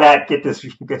 ignore that. Get this.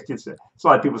 So a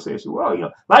lot of people say, well,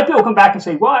 a lot of people come back and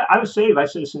say, well, I was saved. I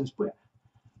said a sinner's prayer.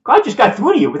 God just got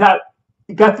through to you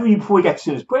He got through you before he got to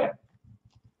sinner's prayer.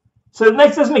 So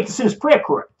that doesn't make the sinner's prayer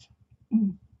correct.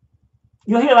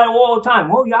 You'll hear that all the time.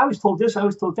 Well, yeah, I was told this, I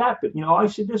was told that, but I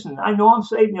said this, and I know I'm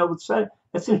saved. But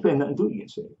that sinner's prayer had nothing to do with getting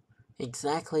saved.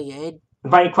 Exactly, Ed.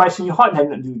 Inviting Christ in your heart had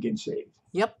nothing to do with getting saved.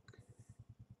 Yep.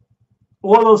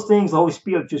 All those things, the Holy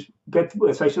Spirit just get through.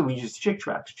 As I said, we use chick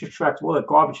tracks. Chick tracks, all that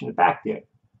garbage in the back there.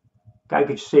 Guy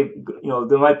gets saved.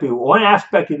 There might be one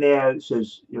aspect in there that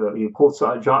says, you quote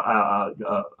John,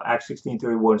 Acts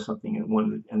 16:31 or something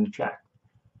in the chat.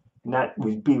 And that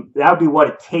would be what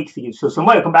it takes to get. So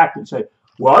somebody will come back and say,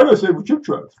 well, I got saved with chick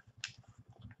tracks.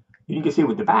 You didn't get saved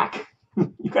with the back.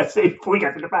 You got saved before you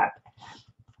got to the back.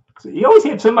 So you always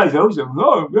have somebody always say,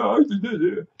 oh, yeah, I did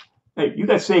this. Hey, you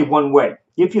got saved one way.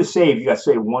 If you're saved, you got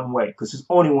saved one way, because there's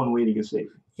only one way to get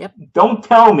saved. Yep. Don't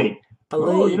tell me,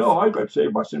 believe. I got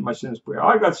saved by my sinner's prayer.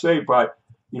 I got saved by,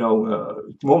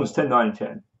 Romans 10, 9, and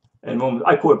 10. And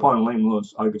I quote upon lame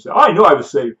Lewis. I could say, I know I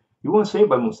was saved. You weren't saved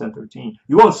by Romans 10, 13.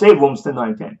 You won't save Romans 10,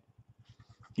 9, 10.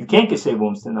 You can't get saved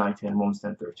Romans 10, 9, 10, Romans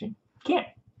 10, 13. You can't.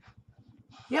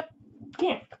 Yep. You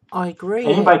can't. I agree.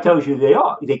 And anybody tells you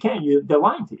they can, they're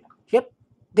lying to you. Yep.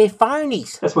 They're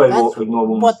phonies. That's why they ignore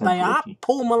Romans 10, 13. They are.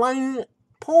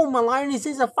 Paul Malone is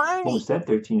a phony. Romans 10,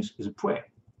 13 is a prayer.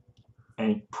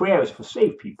 And prayer is for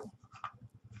saved people.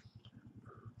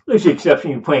 There's the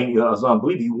exception. You're praying as an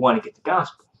unbeliever. You want to get the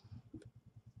gospel.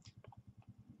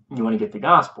 You want to get the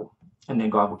gospel. And then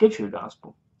God will get you the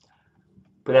gospel.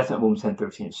 But that's not what Romans 10,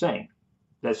 13 is saying.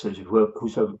 That says,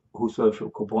 whosoever shall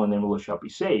call upon the name of the Lord shall be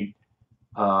saved.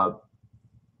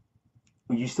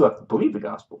 You still have to believe the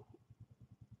gospel.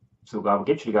 So God will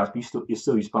get you the gospel. You're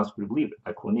still responsible to believe it,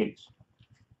 like Cornelius.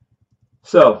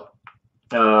 So,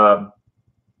 let's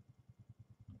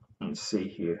see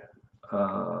here.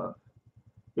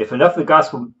 If enough of the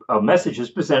gospel message is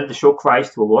presented to show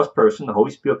Christ to a lost person, the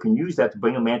Holy Spirit can use that to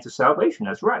bring a man to salvation.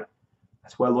 That's right.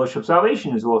 That's why Lordship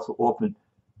salvation is also often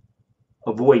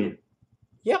avoided.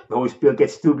 Yep. The Holy Spirit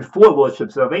gets through before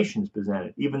Lordship salvation is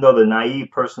presented, even though the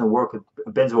naive person will work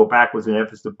bends over backwards in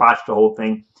efforts to botch the whole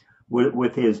thing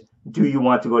with his "Do you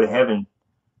want to go to heaven?"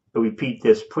 repeat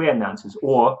this prayer nonsense,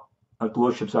 or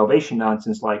Lordship salvation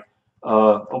nonsense like,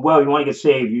 well, you want to get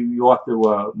saved, you ought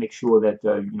to make sure that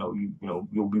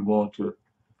you'll be willing to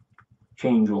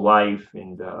change your life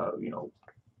and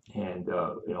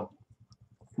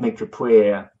make your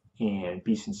prayer and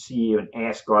be sincere and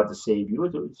ask God to save you.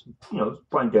 It's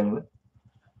Brian Denley.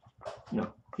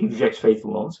 He rejects faith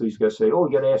alone, so he's got to say, "Oh,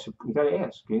 you got to ask, you got to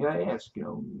ask, you got to ask."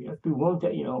 You have to be willing to,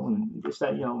 and this,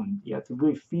 that, and you have to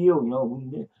really feel,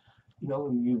 when,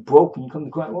 you're broken. You come to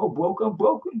Christ. Oh, broken, I'm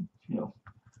broken.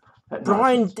 That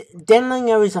Brian nonsense.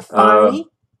 Denlinger is a Uh, phony.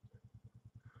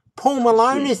 Paul let's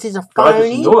see. Malonis is a God just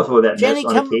phony. ignores all that mess on Jenica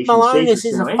occasion and saves the Malonis is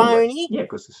a sinner anyway. phony. Yeah,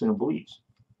 because the sinner believes.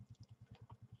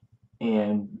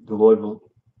 And the Lord will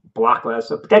block that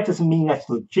stuff. But that doesn't mean that's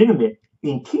legitimate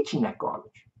in teaching that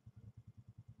garbage.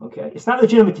 Okay? It's not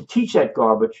legitimate to teach that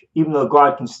garbage, even though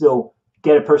God can still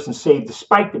get a person saved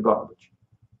despite the garbage.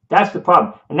 That's the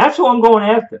problem. And that's what I'm going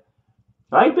after.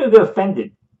 I get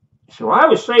offended. So I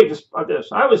was saved this.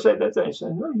 I was saved that. I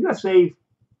said, no, you got saved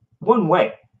one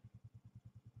way.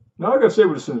 No, I got saved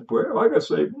with a sinner's prayer. I got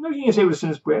saved. No, you ain't saved with a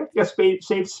sinner's prayer. You got saved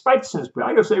despite the sinner's prayer.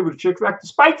 I got saved with a church rack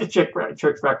despite the church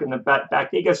rack in the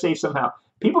back. They got saved somehow.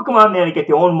 People come out there and get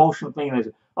their own emotional thing and they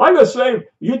say, I got saved.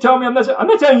 You tell me I'm not saved. I'm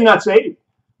not telling you you're not saved.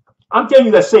 I'm telling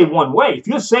you got saved one way. If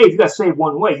you're saved, you got saved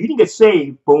one way. You didn't get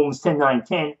saved Romans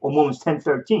 10:9-10 or Romans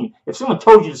 10:13. If someone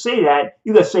told you to say that,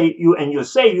 you got saved, you're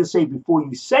saved before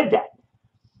you said that.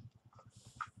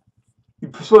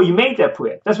 So you made that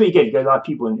prayer. That's what you get. You got a lot of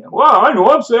people in there. Well, I know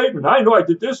I'm saved, and I know I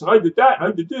did this, and I did that, and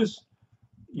I did this.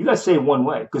 You got saved one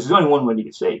way, because there's only one way to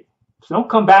get saved. So don't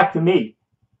come back to me.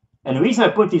 And the reason I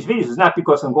put these videos is not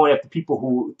because I'm going after people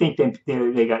who think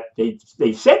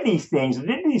they said these things and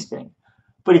did these things,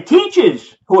 but the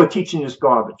teachers who are teaching this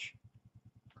garbage.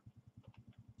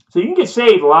 So you can get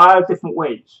saved a lot of different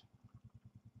ways,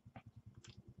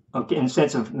 okay, in the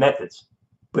sense of methods.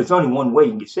 But it's only one way you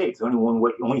can get saved. It's only one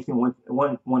way,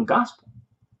 one gospel.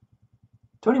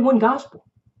 It's only one gospel.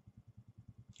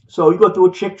 So you go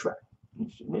through a chick tract.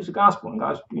 There's a gospel, and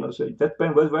God, say death,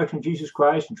 burial, resurrection of Jesus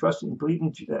Christ, and trust and believe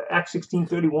in Acts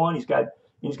 16:31. He's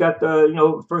got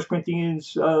the 1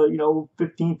 Corinthians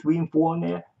 15:3-4 in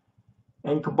there,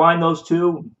 and you combine those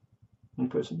two, and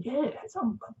the person,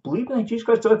 I'm believing in Jesus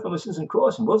Christ, died for my sins and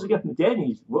cross, and rose again from the dead,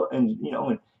 and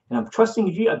I'm trusting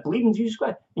in Jesus, I believe in Jesus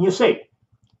Christ, and you're saved.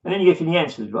 And then you get to the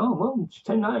end, it says, well, Romans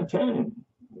 10:9-10, and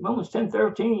Romans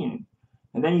 10:13.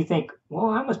 And then you think, well,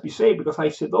 I must be saved because I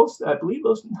said those, I believe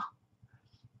those. No.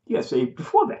 You got saved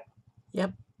before that.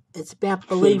 Yep. It's about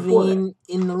believing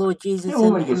in the Lord Jesus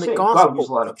and the gospel, God used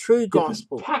a lot of the true different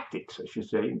gospel. tactics, I should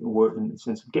say, in the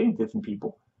sense of getting different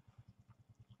people,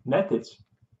 methods,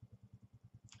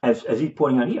 as he's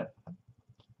pointing out here.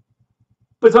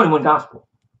 But it's only one gospel.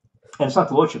 And it's not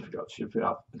the Lordship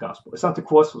gospel. It's not the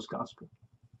crossless gospel.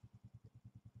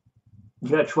 You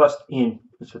got to trust in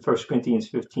 1 Corinthians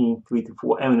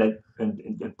 15:3-4, and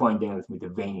Brian Daniels with the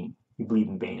vein. You believe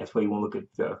in vain. That's why you want to look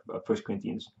at 1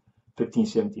 Corinthians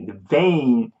 15:17. The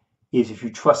vain is if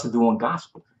you trusted the wrong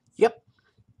gospel. Yep.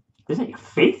 Isn't it? Your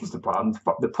faith is the problem.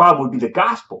 The problem would be the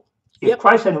gospel. If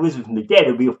Christ hadn't risen from the dead, it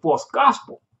would be a false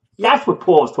gospel. Yep. That's what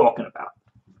Paul is talking about.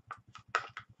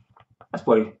 That's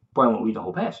why Brian won't read the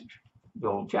whole passage,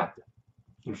 the whole chapter.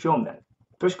 You show him that.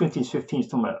 1 Corinthians 15 is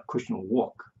talking about a Christian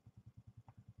walk.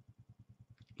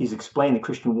 He's explained the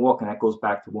Christian walk, and that goes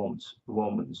back to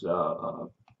Romans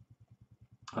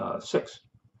 6.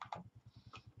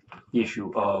 The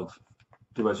issue of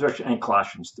the resurrection, and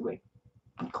Colossians 3.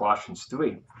 In Colossians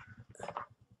 3,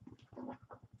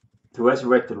 the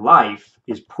resurrected life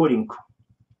is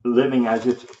living as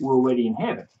if we're already in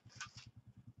heaven.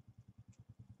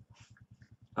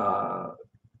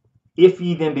 If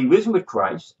ye then be risen with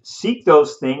Christ, seek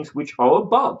those things which are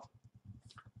above,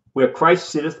 where Christ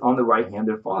sitteth on the right hand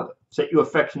of the Father. Set your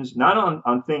affections not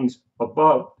on things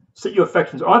above. Set your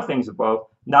affections on things above,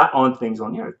 not on things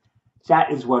on the earth.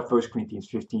 That is what 1 Corinthians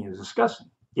 15 is discussing.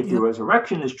 If the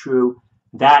resurrection is true,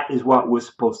 that is what we're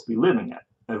supposed to be living at.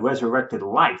 A resurrected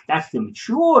life. That's the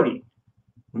maturity.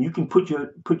 When you can put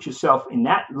yourself in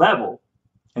that level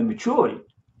and maturity.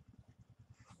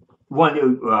 One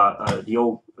of the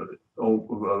old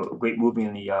great movie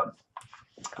in the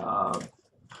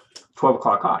 12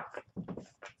 O'Clock High.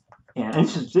 And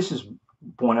this is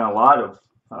borne out a lot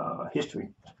of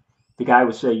history. the guy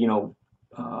would say, going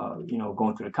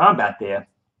through the combat there,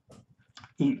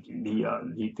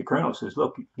 the colonel says,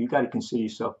 look, you got to consider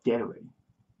yourself dead already.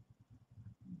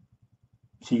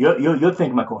 So you're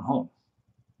thinking about going home.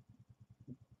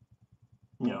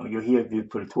 You're here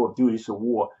for the tour of duty, so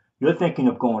war. You're thinking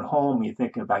of going home. You're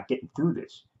thinking about getting through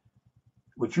this.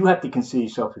 But you have to consider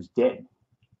yourself as dead.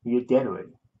 You're dead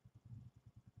already.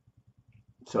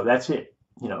 So that's it.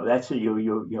 That's it.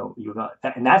 You're not,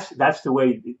 and that's the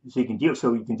way so you can deal.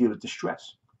 So you can deal with the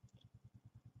stress.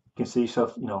 You can see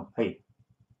yourself. Hey,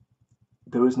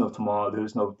 there is no tomorrow. There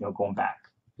is no going back.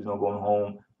 There's no going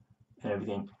home and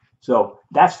everything. So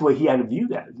that's the way he had to view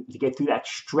that, to get through that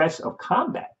stress of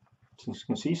combat. So you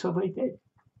can see yourself very dead,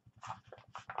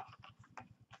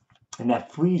 and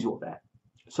that frees all that.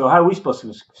 So how are we supposed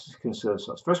to consider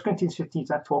ourselves? 1 Corinthians 15 is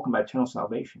not talking about eternal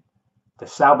salvation. The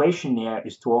salvation there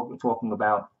is talking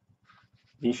about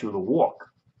the issue of the walk.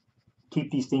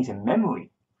 Keep these things in memory.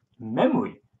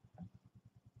 Memory,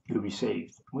 you'll be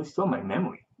saved. We're still my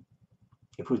memory.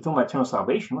 If we're talking about eternal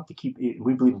salvation, we have to keep.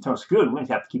 We believe in eternal security. We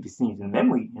have to keep these things in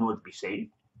memory in order to be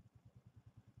saved.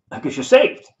 Because you're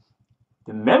saved.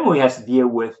 The memory has to deal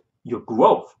with your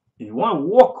growth. If you want to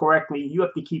walk correctly, you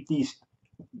have to keep these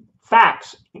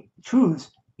facts,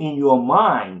 truths in your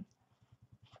mind,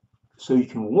 so you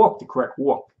can walk the correct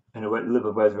walk and live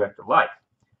a resurrected life.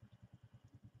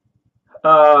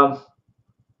 Let's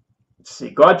see.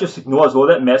 God just ignores all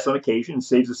that mess on occasion and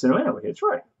saves the sinner anyway. That's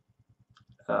right.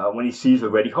 When he sees a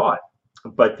ready heart.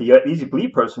 But the easy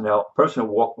believe person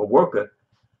walk a worker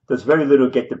does very little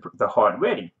to get the heart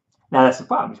ready. Now that's the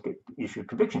problem. He's got the issue of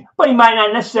conviction, but he might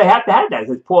not necessarily have to have that,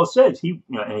 as Paul says. And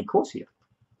he quotes here.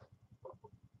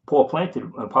 Paul planted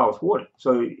and Apollos watered.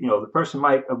 So the person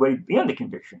might already be under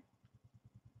conviction.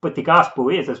 But the gospel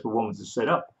that's what Romans is set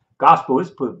up. Gospel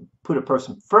is put a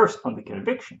person first under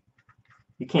conviction.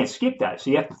 You can't skip that. So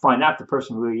you have to find out if the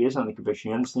person really is under conviction.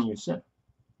 You understand your sin.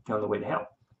 You're on the way to hell.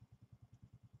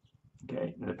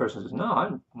 Okay, and the person says, "No,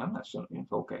 I'm not sinning."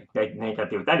 It's okay. They ain't got to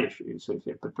deal with that issue. But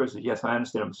the person says, "Yes, I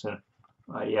understand I'm a sinner.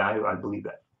 Yeah, I believe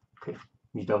that." Okay,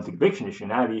 he's done with the conviction issue.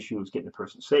 Now the issue is getting the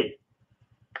person saved.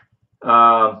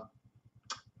 But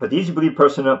the easy believe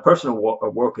personal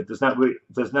worker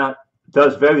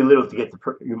does very little to get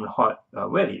the human heart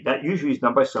ready. That usually is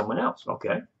done by someone else.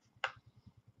 Okay.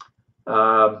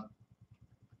 The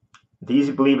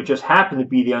easy believer just happened to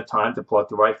be there on time to pluck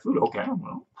the right fruit. Okay,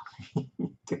 well,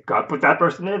 God put that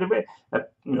person there to be.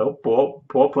 Paul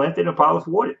planted and Apollos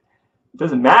watered. It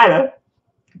doesn't matter.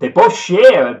 They both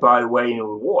share, by the way, in the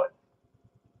reward.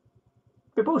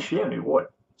 They both share in the reward.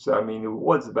 So the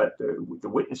reward's about the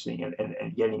witnessing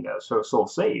and getting a soul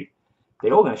saved.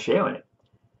 They're all going to share in it.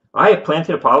 I have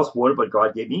planted, Apollos watered, but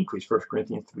God gave the increase. 1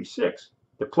 Corinthians 3:6.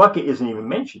 The plucker isn't even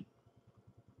mentioned.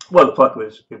 Well, the plucker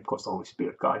is, of course, the Holy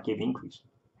Spirit. God gave the increase.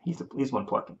 He's the one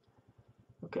plucking.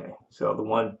 Okay, so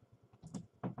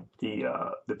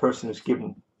the person who's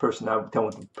given person, I'm telling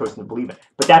the person to believe in.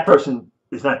 But that person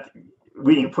is not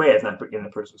reading a prayer, is not getting the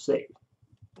person saved.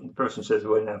 And the person says,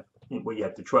 well, now, what you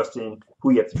have to trust in,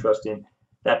 who you have to trust in.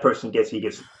 That person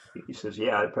he says,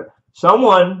 yeah.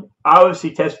 Someone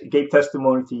obviously gave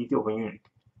testimony to the Ethiopian eunuch.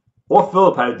 All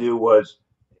Philip had to do was,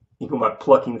 you go about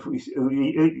plucking.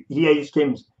 He just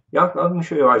came. Yeah, I'm going to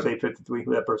show you Isaiah 53,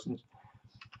 who that person is.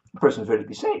 The person is ready to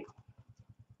be saved.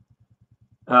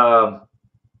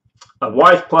 A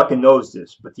wise plucker knows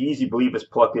this, but the easy believers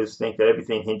pluckers think that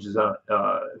everything hinges on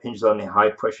the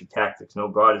high pressure tactics. No,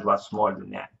 God is a lot smarter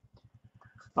than that.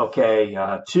 Okay,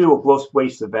 2, a gross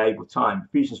waste of valuable time.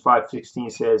 Ephesians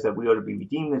 5:16 says that we ought to be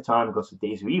redeeming the time because the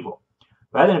days are evil.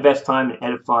 Rather than invest time in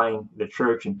edifying the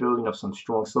church and building up some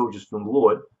strong soldiers from the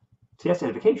Lord, see, that's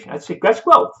edification. That's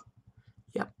growth.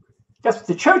 Yep. That's what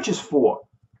the church is for.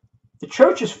 The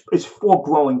church is for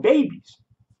growing babies,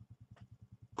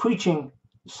 preaching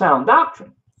sound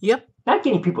doctrine. Yep. Not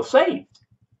getting people saved.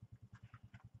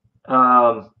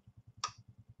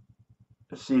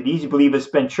 Let's see, the easy believers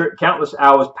spend countless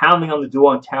hours pounding on the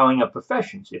door and tallying up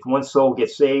professions. If one soul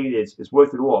gets saved, it's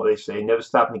worth it all. They say, never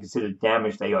stop to consider the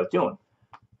damage they are doing.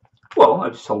 Well,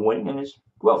 I'm soul winning and it's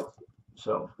growth.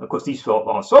 So, of course, these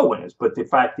aren't soul winners, but the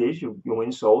fact is, you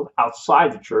win souls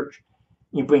outside the church.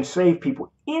 You bring saved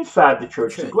people inside the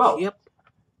church to grow. Yep.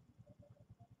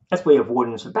 That's why you have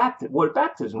ordinance of baptism. Water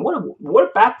baptism. Water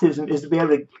baptism is to be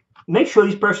able to make sure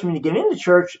these persons, when you get in the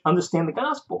church, understand the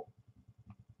gospel.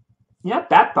 You're not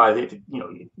baptized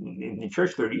in the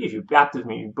church 30 years. You baptized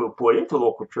when you brought into a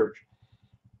local church.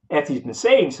 After he's been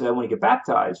saved, so that when you get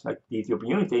baptized, like the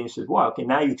Ethiopian eunuch, he says, "Wow, okay,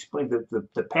 now you explain."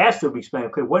 The pastor will explain,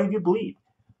 "Okay, what have you believed?"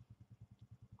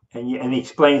 And he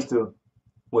explains to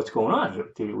what's going on here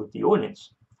with the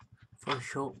ordinance. For a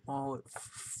short while, it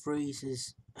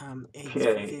freezes Ed's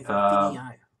Okay. video.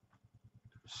 Let's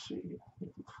see.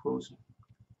 It's frozen.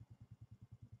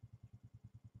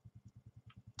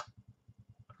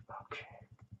 Okay.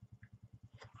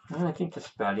 Well, I think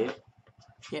that's about it.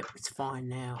 Yep, it's fine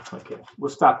now. Okay. We'll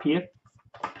stop here.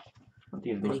 But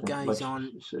it goes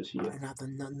on says here. another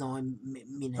 9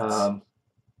 minutes.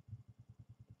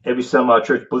 Every summer, our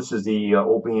church blitzes the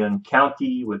Obion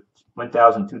County with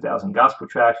 1,000, 2,000 gospel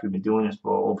tracts. We've been doing this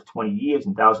for over 20 years,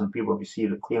 and thousands of people have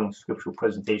received a clear and scriptural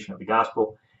presentation of the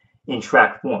gospel in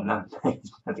tract form. Not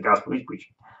the gospel he's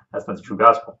preaching. That's not the true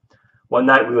gospel. One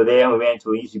night we were there, and we ran into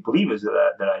an easy believer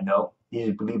that I know. He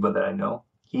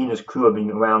and his crew have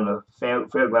been around the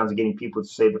fairgrounds getting people to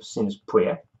say the sinner's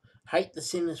prayer. Hate the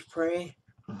sinner's prayer.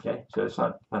 Okay, so it's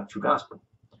not true gospel.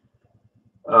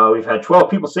 We've had 12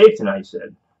 people saved tonight, he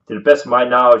said. To the best of my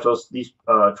knowledge, those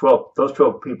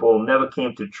 12 people never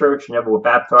came to church, never were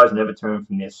baptized, never turned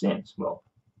from their sins. Well,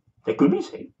 they could be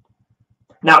saved.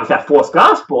 Now, it's that false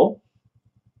gospel,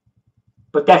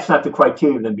 but that's not the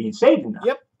criteria of them being saved enough.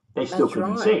 Yep, they still could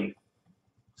be saved.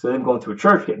 So them going to a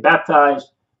church, getting baptized,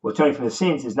 or turning from their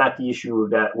sins is not the issue of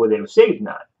that whether they were saved or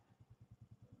not.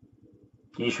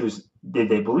 The issue is, did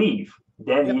they believe?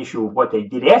 Then the issue of what they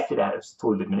did after that is a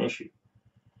totally different issue.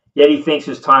 Yet he thinks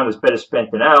his time was better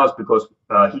spent than ours because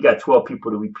he got 12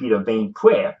 people to repeat a vain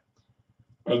prayer,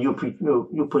 and you're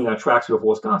putting our tracts to a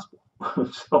false gospel.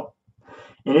 So,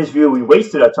 in his view, we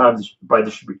wasted our time by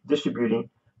distributing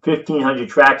 1,500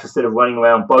 tracts instead of running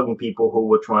around bugging people who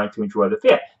were trying to enjoy the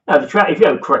fair. Now, if you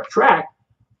have the correct tract,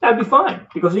 that'd be fine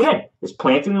because again, it's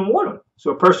planting and watering.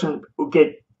 So a person will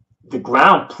get the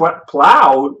ground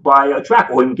plowed by a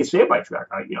tract, or even get saved by a tract.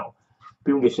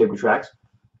 People get saved by tracts.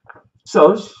 So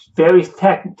there's various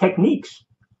techniques,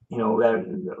 that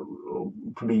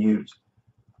can be used.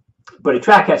 But a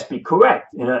tract has to be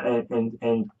correct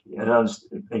and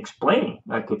explaining,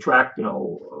 like a tract,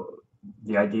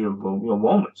 the idea of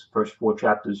Romans, first 5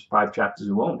 chapters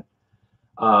of Romans,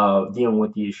 dealing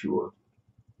with the issue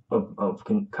of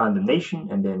condemnation,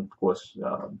 and then of course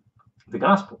the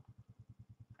gospel,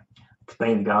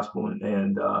 explaining the gospel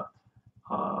and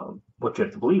what you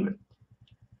have to believe in.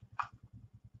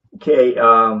 Okay,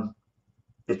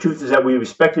 the truth is that we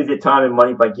respected their time and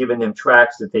money by giving them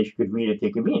tracts that they could read at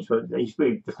their convenience. So he's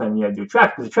really defending the idea of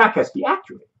tract, because the tract has to be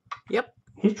accurate. Yep.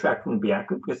 His tract wouldn't be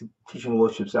accurate because it's teaching the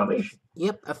Lordship of salvation.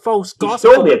 Yep, a false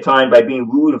gospel. He stole their time by being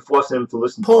rude and forcing them to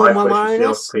listen to a high-pressure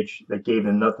sales pitch that gave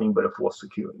them nothing but a false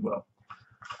security. Well,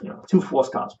 2 false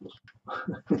gospels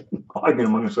arguing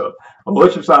among themselves: a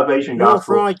Lordship of salvation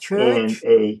gospel and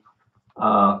a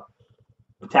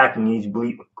attacking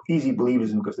easy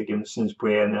believers because they give them the sinner's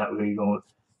prayer and they're not really going.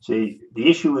 See, the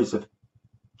issue is the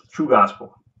true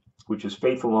gospel, which is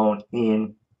faith alone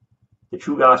in the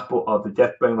true gospel of the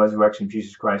death, burial, and resurrection of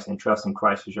Jesus Christ, and trust in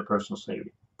Christ as your personal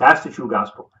Savior. That's the true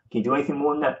gospel. Can you do anything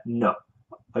more than that? No.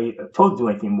 Are you told to do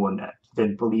anything more than that?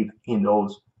 Than believe in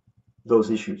those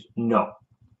issues? No.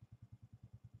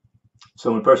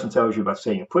 So when a person tells you about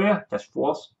saying a prayer, that's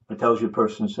false. It tells you a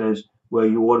person says, well,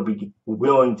 you ought to be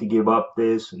willing to give up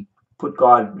this and put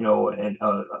God, and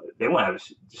they won't have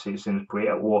to say the sinner's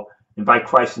prayer, or invite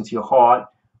Christ into your heart,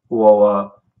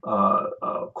 or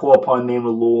call upon the name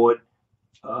of the Lord.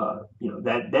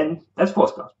 That's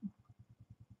false gospel.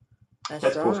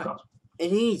 That's false gospel.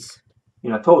 It is.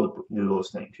 You're not told to do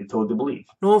those things. You're told to believe.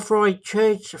 Northright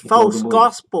Church, false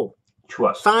gospel.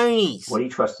 Trust. Phonies. What are you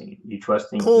trusting in? You're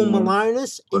trusting Paul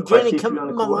Malonis, Jenica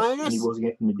Malonis, and he rose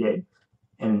again from the dead,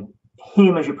 and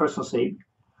him as your personal Savior.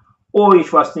 Or you're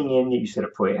trusting in that you said a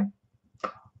prayer,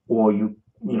 or you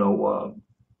were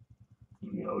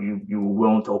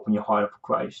willing to open your heart up for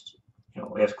Christ.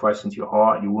 Ask Christ into your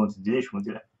heart. You're willing to do this, you want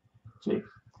to do that. See,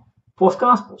 false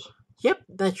gospels. Yep,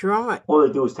 that's right. All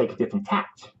they do is take a different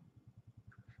tact.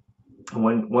 And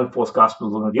when one false gospel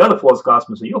is looking at the other false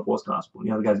gospel, say your false gospel, and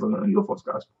the other guy's looking at your false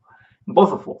gospel, and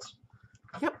both are false.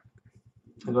 Yep.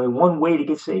 There's only one way to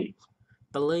get saved.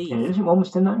 Believe. And it isn't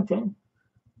Romans 10:9-10.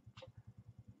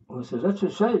 Well, it says that's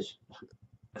what it says.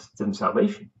 That's different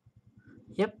salvation.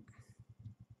 Yep.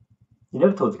 You're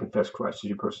never told to confess Christ as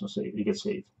your personal Savior to get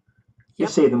saved. You're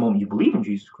Yep. saved the moment you believe in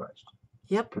Jesus Christ.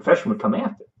 Yep. Confession would come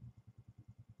after.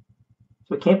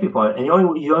 So it can't be part of it. And you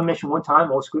only mention one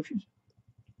time all scriptures.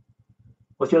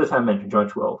 What's the other time mentioned? John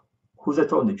 12. Who's that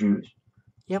told? The Jews.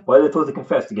 Yep. Why are they told to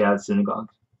confess to get out of the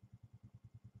synagogues?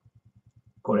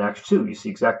 Go to Acts 2. You see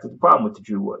exactly the problem with the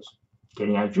Jew was.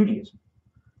 Getting out of Judaism.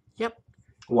 Yep.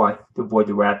 Why? To avoid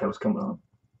the wrath that was coming on.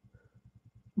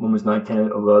 Romans 9,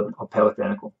 10, 11 are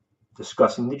parenthetical.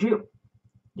 Discussing the Jew.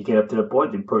 You get up to the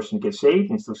point, the person gets saved,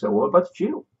 and still say, well, what about the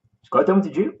Jew? Is God done with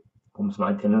the Jew? Romans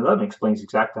 9, 10, and 11 explains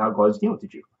exactly how God is dealing with the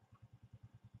Jew.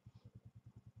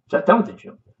 He's not done with the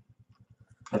Jew.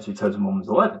 That's what he tells in Romans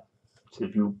 11. So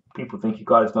if you people think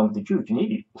God is done with the Jews, you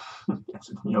need it.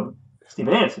 That's,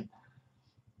 Stephen Anderson.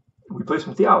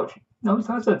 Replacement theology. No, he's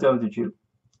not done with the Jew.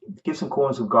 He gives some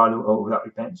corners of God without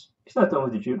repentance. He's not done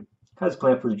with the Jew. He has a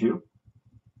plan for the Jew.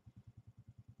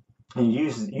 And he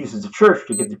uses the church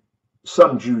to get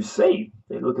some Jews saved.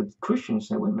 They look at Christians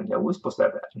and say, wait a minute, we're supposed to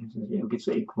have that. And he says, yeah, we get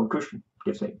saved. We're Christian.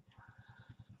 Get saved.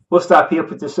 We'll stop here,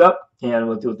 put this up, and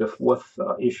we'll do the fourth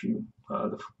issue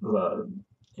probably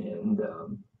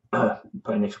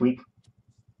next week.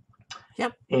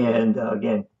 Yep. And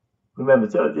again, remember,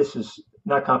 this is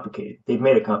not complicated. They've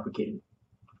made it complicated.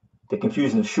 They're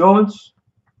confusing assurance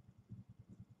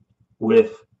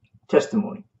with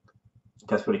testimony.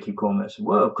 That's what they keep calling this.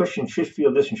 Well, Christians should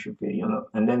feel this and should feel,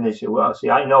 And then they say, well, see,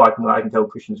 I know I can tell a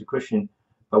Christian's a Christian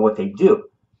by what they do.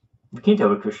 You can't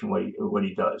tell a Christian what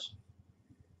he does.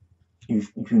 You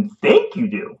think you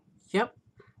do. Yep,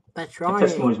 that's right. The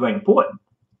testimony is very important,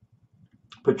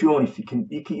 but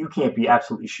you can't be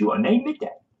absolutely sure, and they admit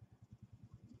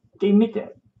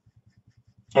that.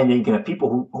 And then you can have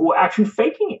people who are actually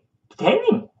faking it,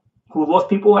 pretending, who lost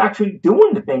people who are actually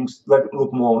doing the things like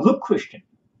look Christian,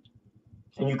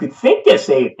 and you could think they're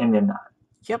saved and they're not.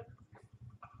 Yep.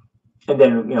 And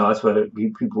then that's why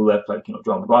people left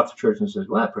John MacArthur Church and says,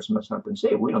 well, that person must not have been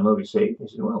saved. We don't know if he's saved. He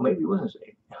said, well, maybe he wasn't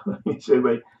saved. He said,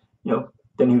 but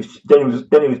then he was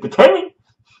pretending.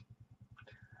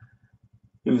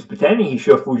 He was pretending. He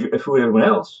sure fooled everyone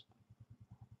else.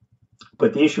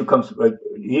 But the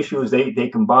issue is they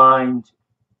combined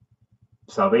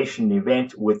salvation, the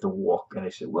event, with the walk, and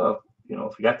they said, well,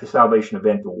 if you got the salvation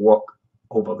event, the walk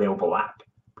they overlap.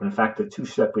 But in fact, they're two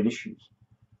separate issues.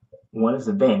 One is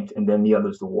the event, and then the other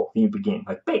is the walk. Then you begin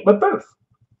like birth,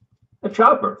 at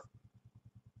childbirth.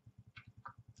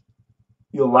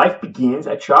 Your life begins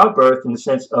at childbirth in the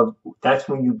sense of that's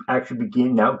when you actually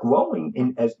begin now growing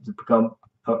as to become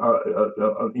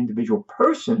an individual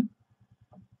person,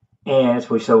 and that's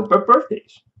why we celebrate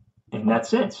birthdays in that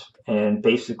sense. And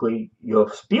basically, your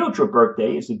spiritual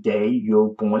birthday is the day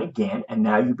you're born again, and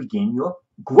now you begin your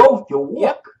growth, your walk.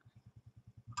 Yep.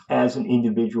 As an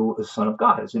individual, a son of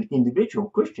God, as an individual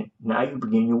Christian. Now you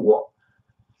begin your walk.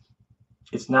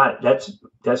 It's not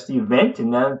that's the event,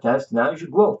 and now is your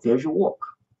growth. There's your walk,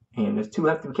 and the two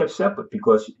have to be kept separate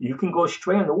because you can go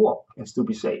astray on the walk and still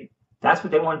be saved. That's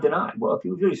what they want to deny. Well, if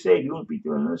you were really saved, you wouldn't be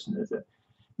doing this and this.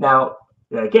 Now,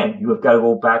 again, you have got to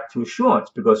go back to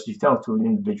assurance because you tell to an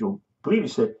individual believer,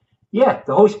 said, yeah,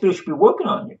 the Holy Spirit should be working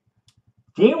on you,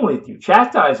 dealing with you,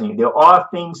 chastising you. There are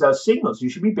things that are signals. You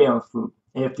should be bearing fruit.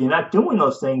 And if you're not doing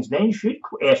those things, then you should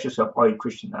ask yourself, are you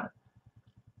Christian now?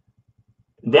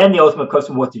 Then the ultimate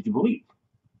question, what did you believe?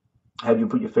 Have you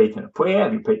put your faith in a prayer?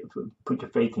 Have you put your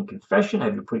faith in confession?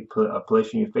 Have you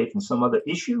placed your faith in some other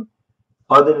issue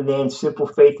other than simple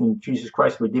faith in Jesus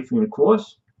Christ, what he did for you on the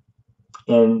cross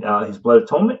and his blood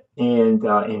atonement and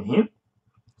in him?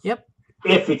 Yep.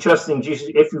 If you trust in Jesus,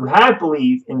 if you have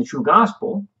believed in the true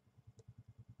gospel,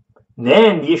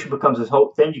 then the issue becomes this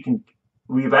whole, then you can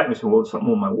reevaluate and say, well, something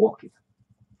with my walk here.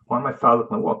 Why am I fouled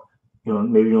with my walk?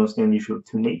 Maybe you don't understand the issue of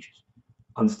two natures.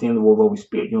 Understand the role of the Holy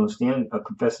Spirit. You understand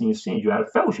confessing your sins. You're out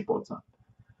of fellowship all the time.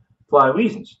 For a lot of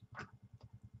reasons.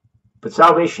 But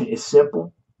salvation is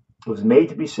simple. It was made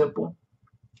to be simple.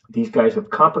 These guys have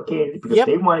complicated it because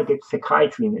they want to get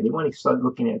psychiatry in there. They want to start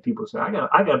looking at people and say,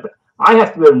 I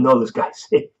have to be able to know this guy's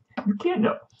saved. You can't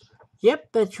know.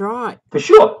 Yep, that's right. For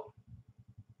sure.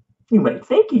 You might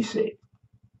think he's saved.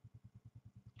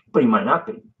 But he might not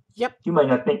be. Yep. You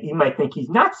might think he's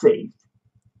not saved,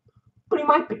 but he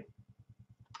might be.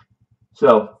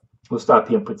 So we'll stop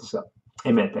here and put this up.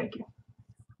 Amen. Thank you.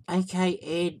 Okay,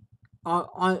 Ed.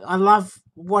 I love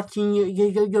watching your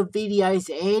videos,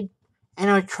 Ed, and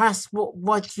I trust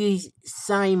what you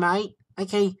say, mate.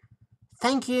 Okay,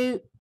 thank you.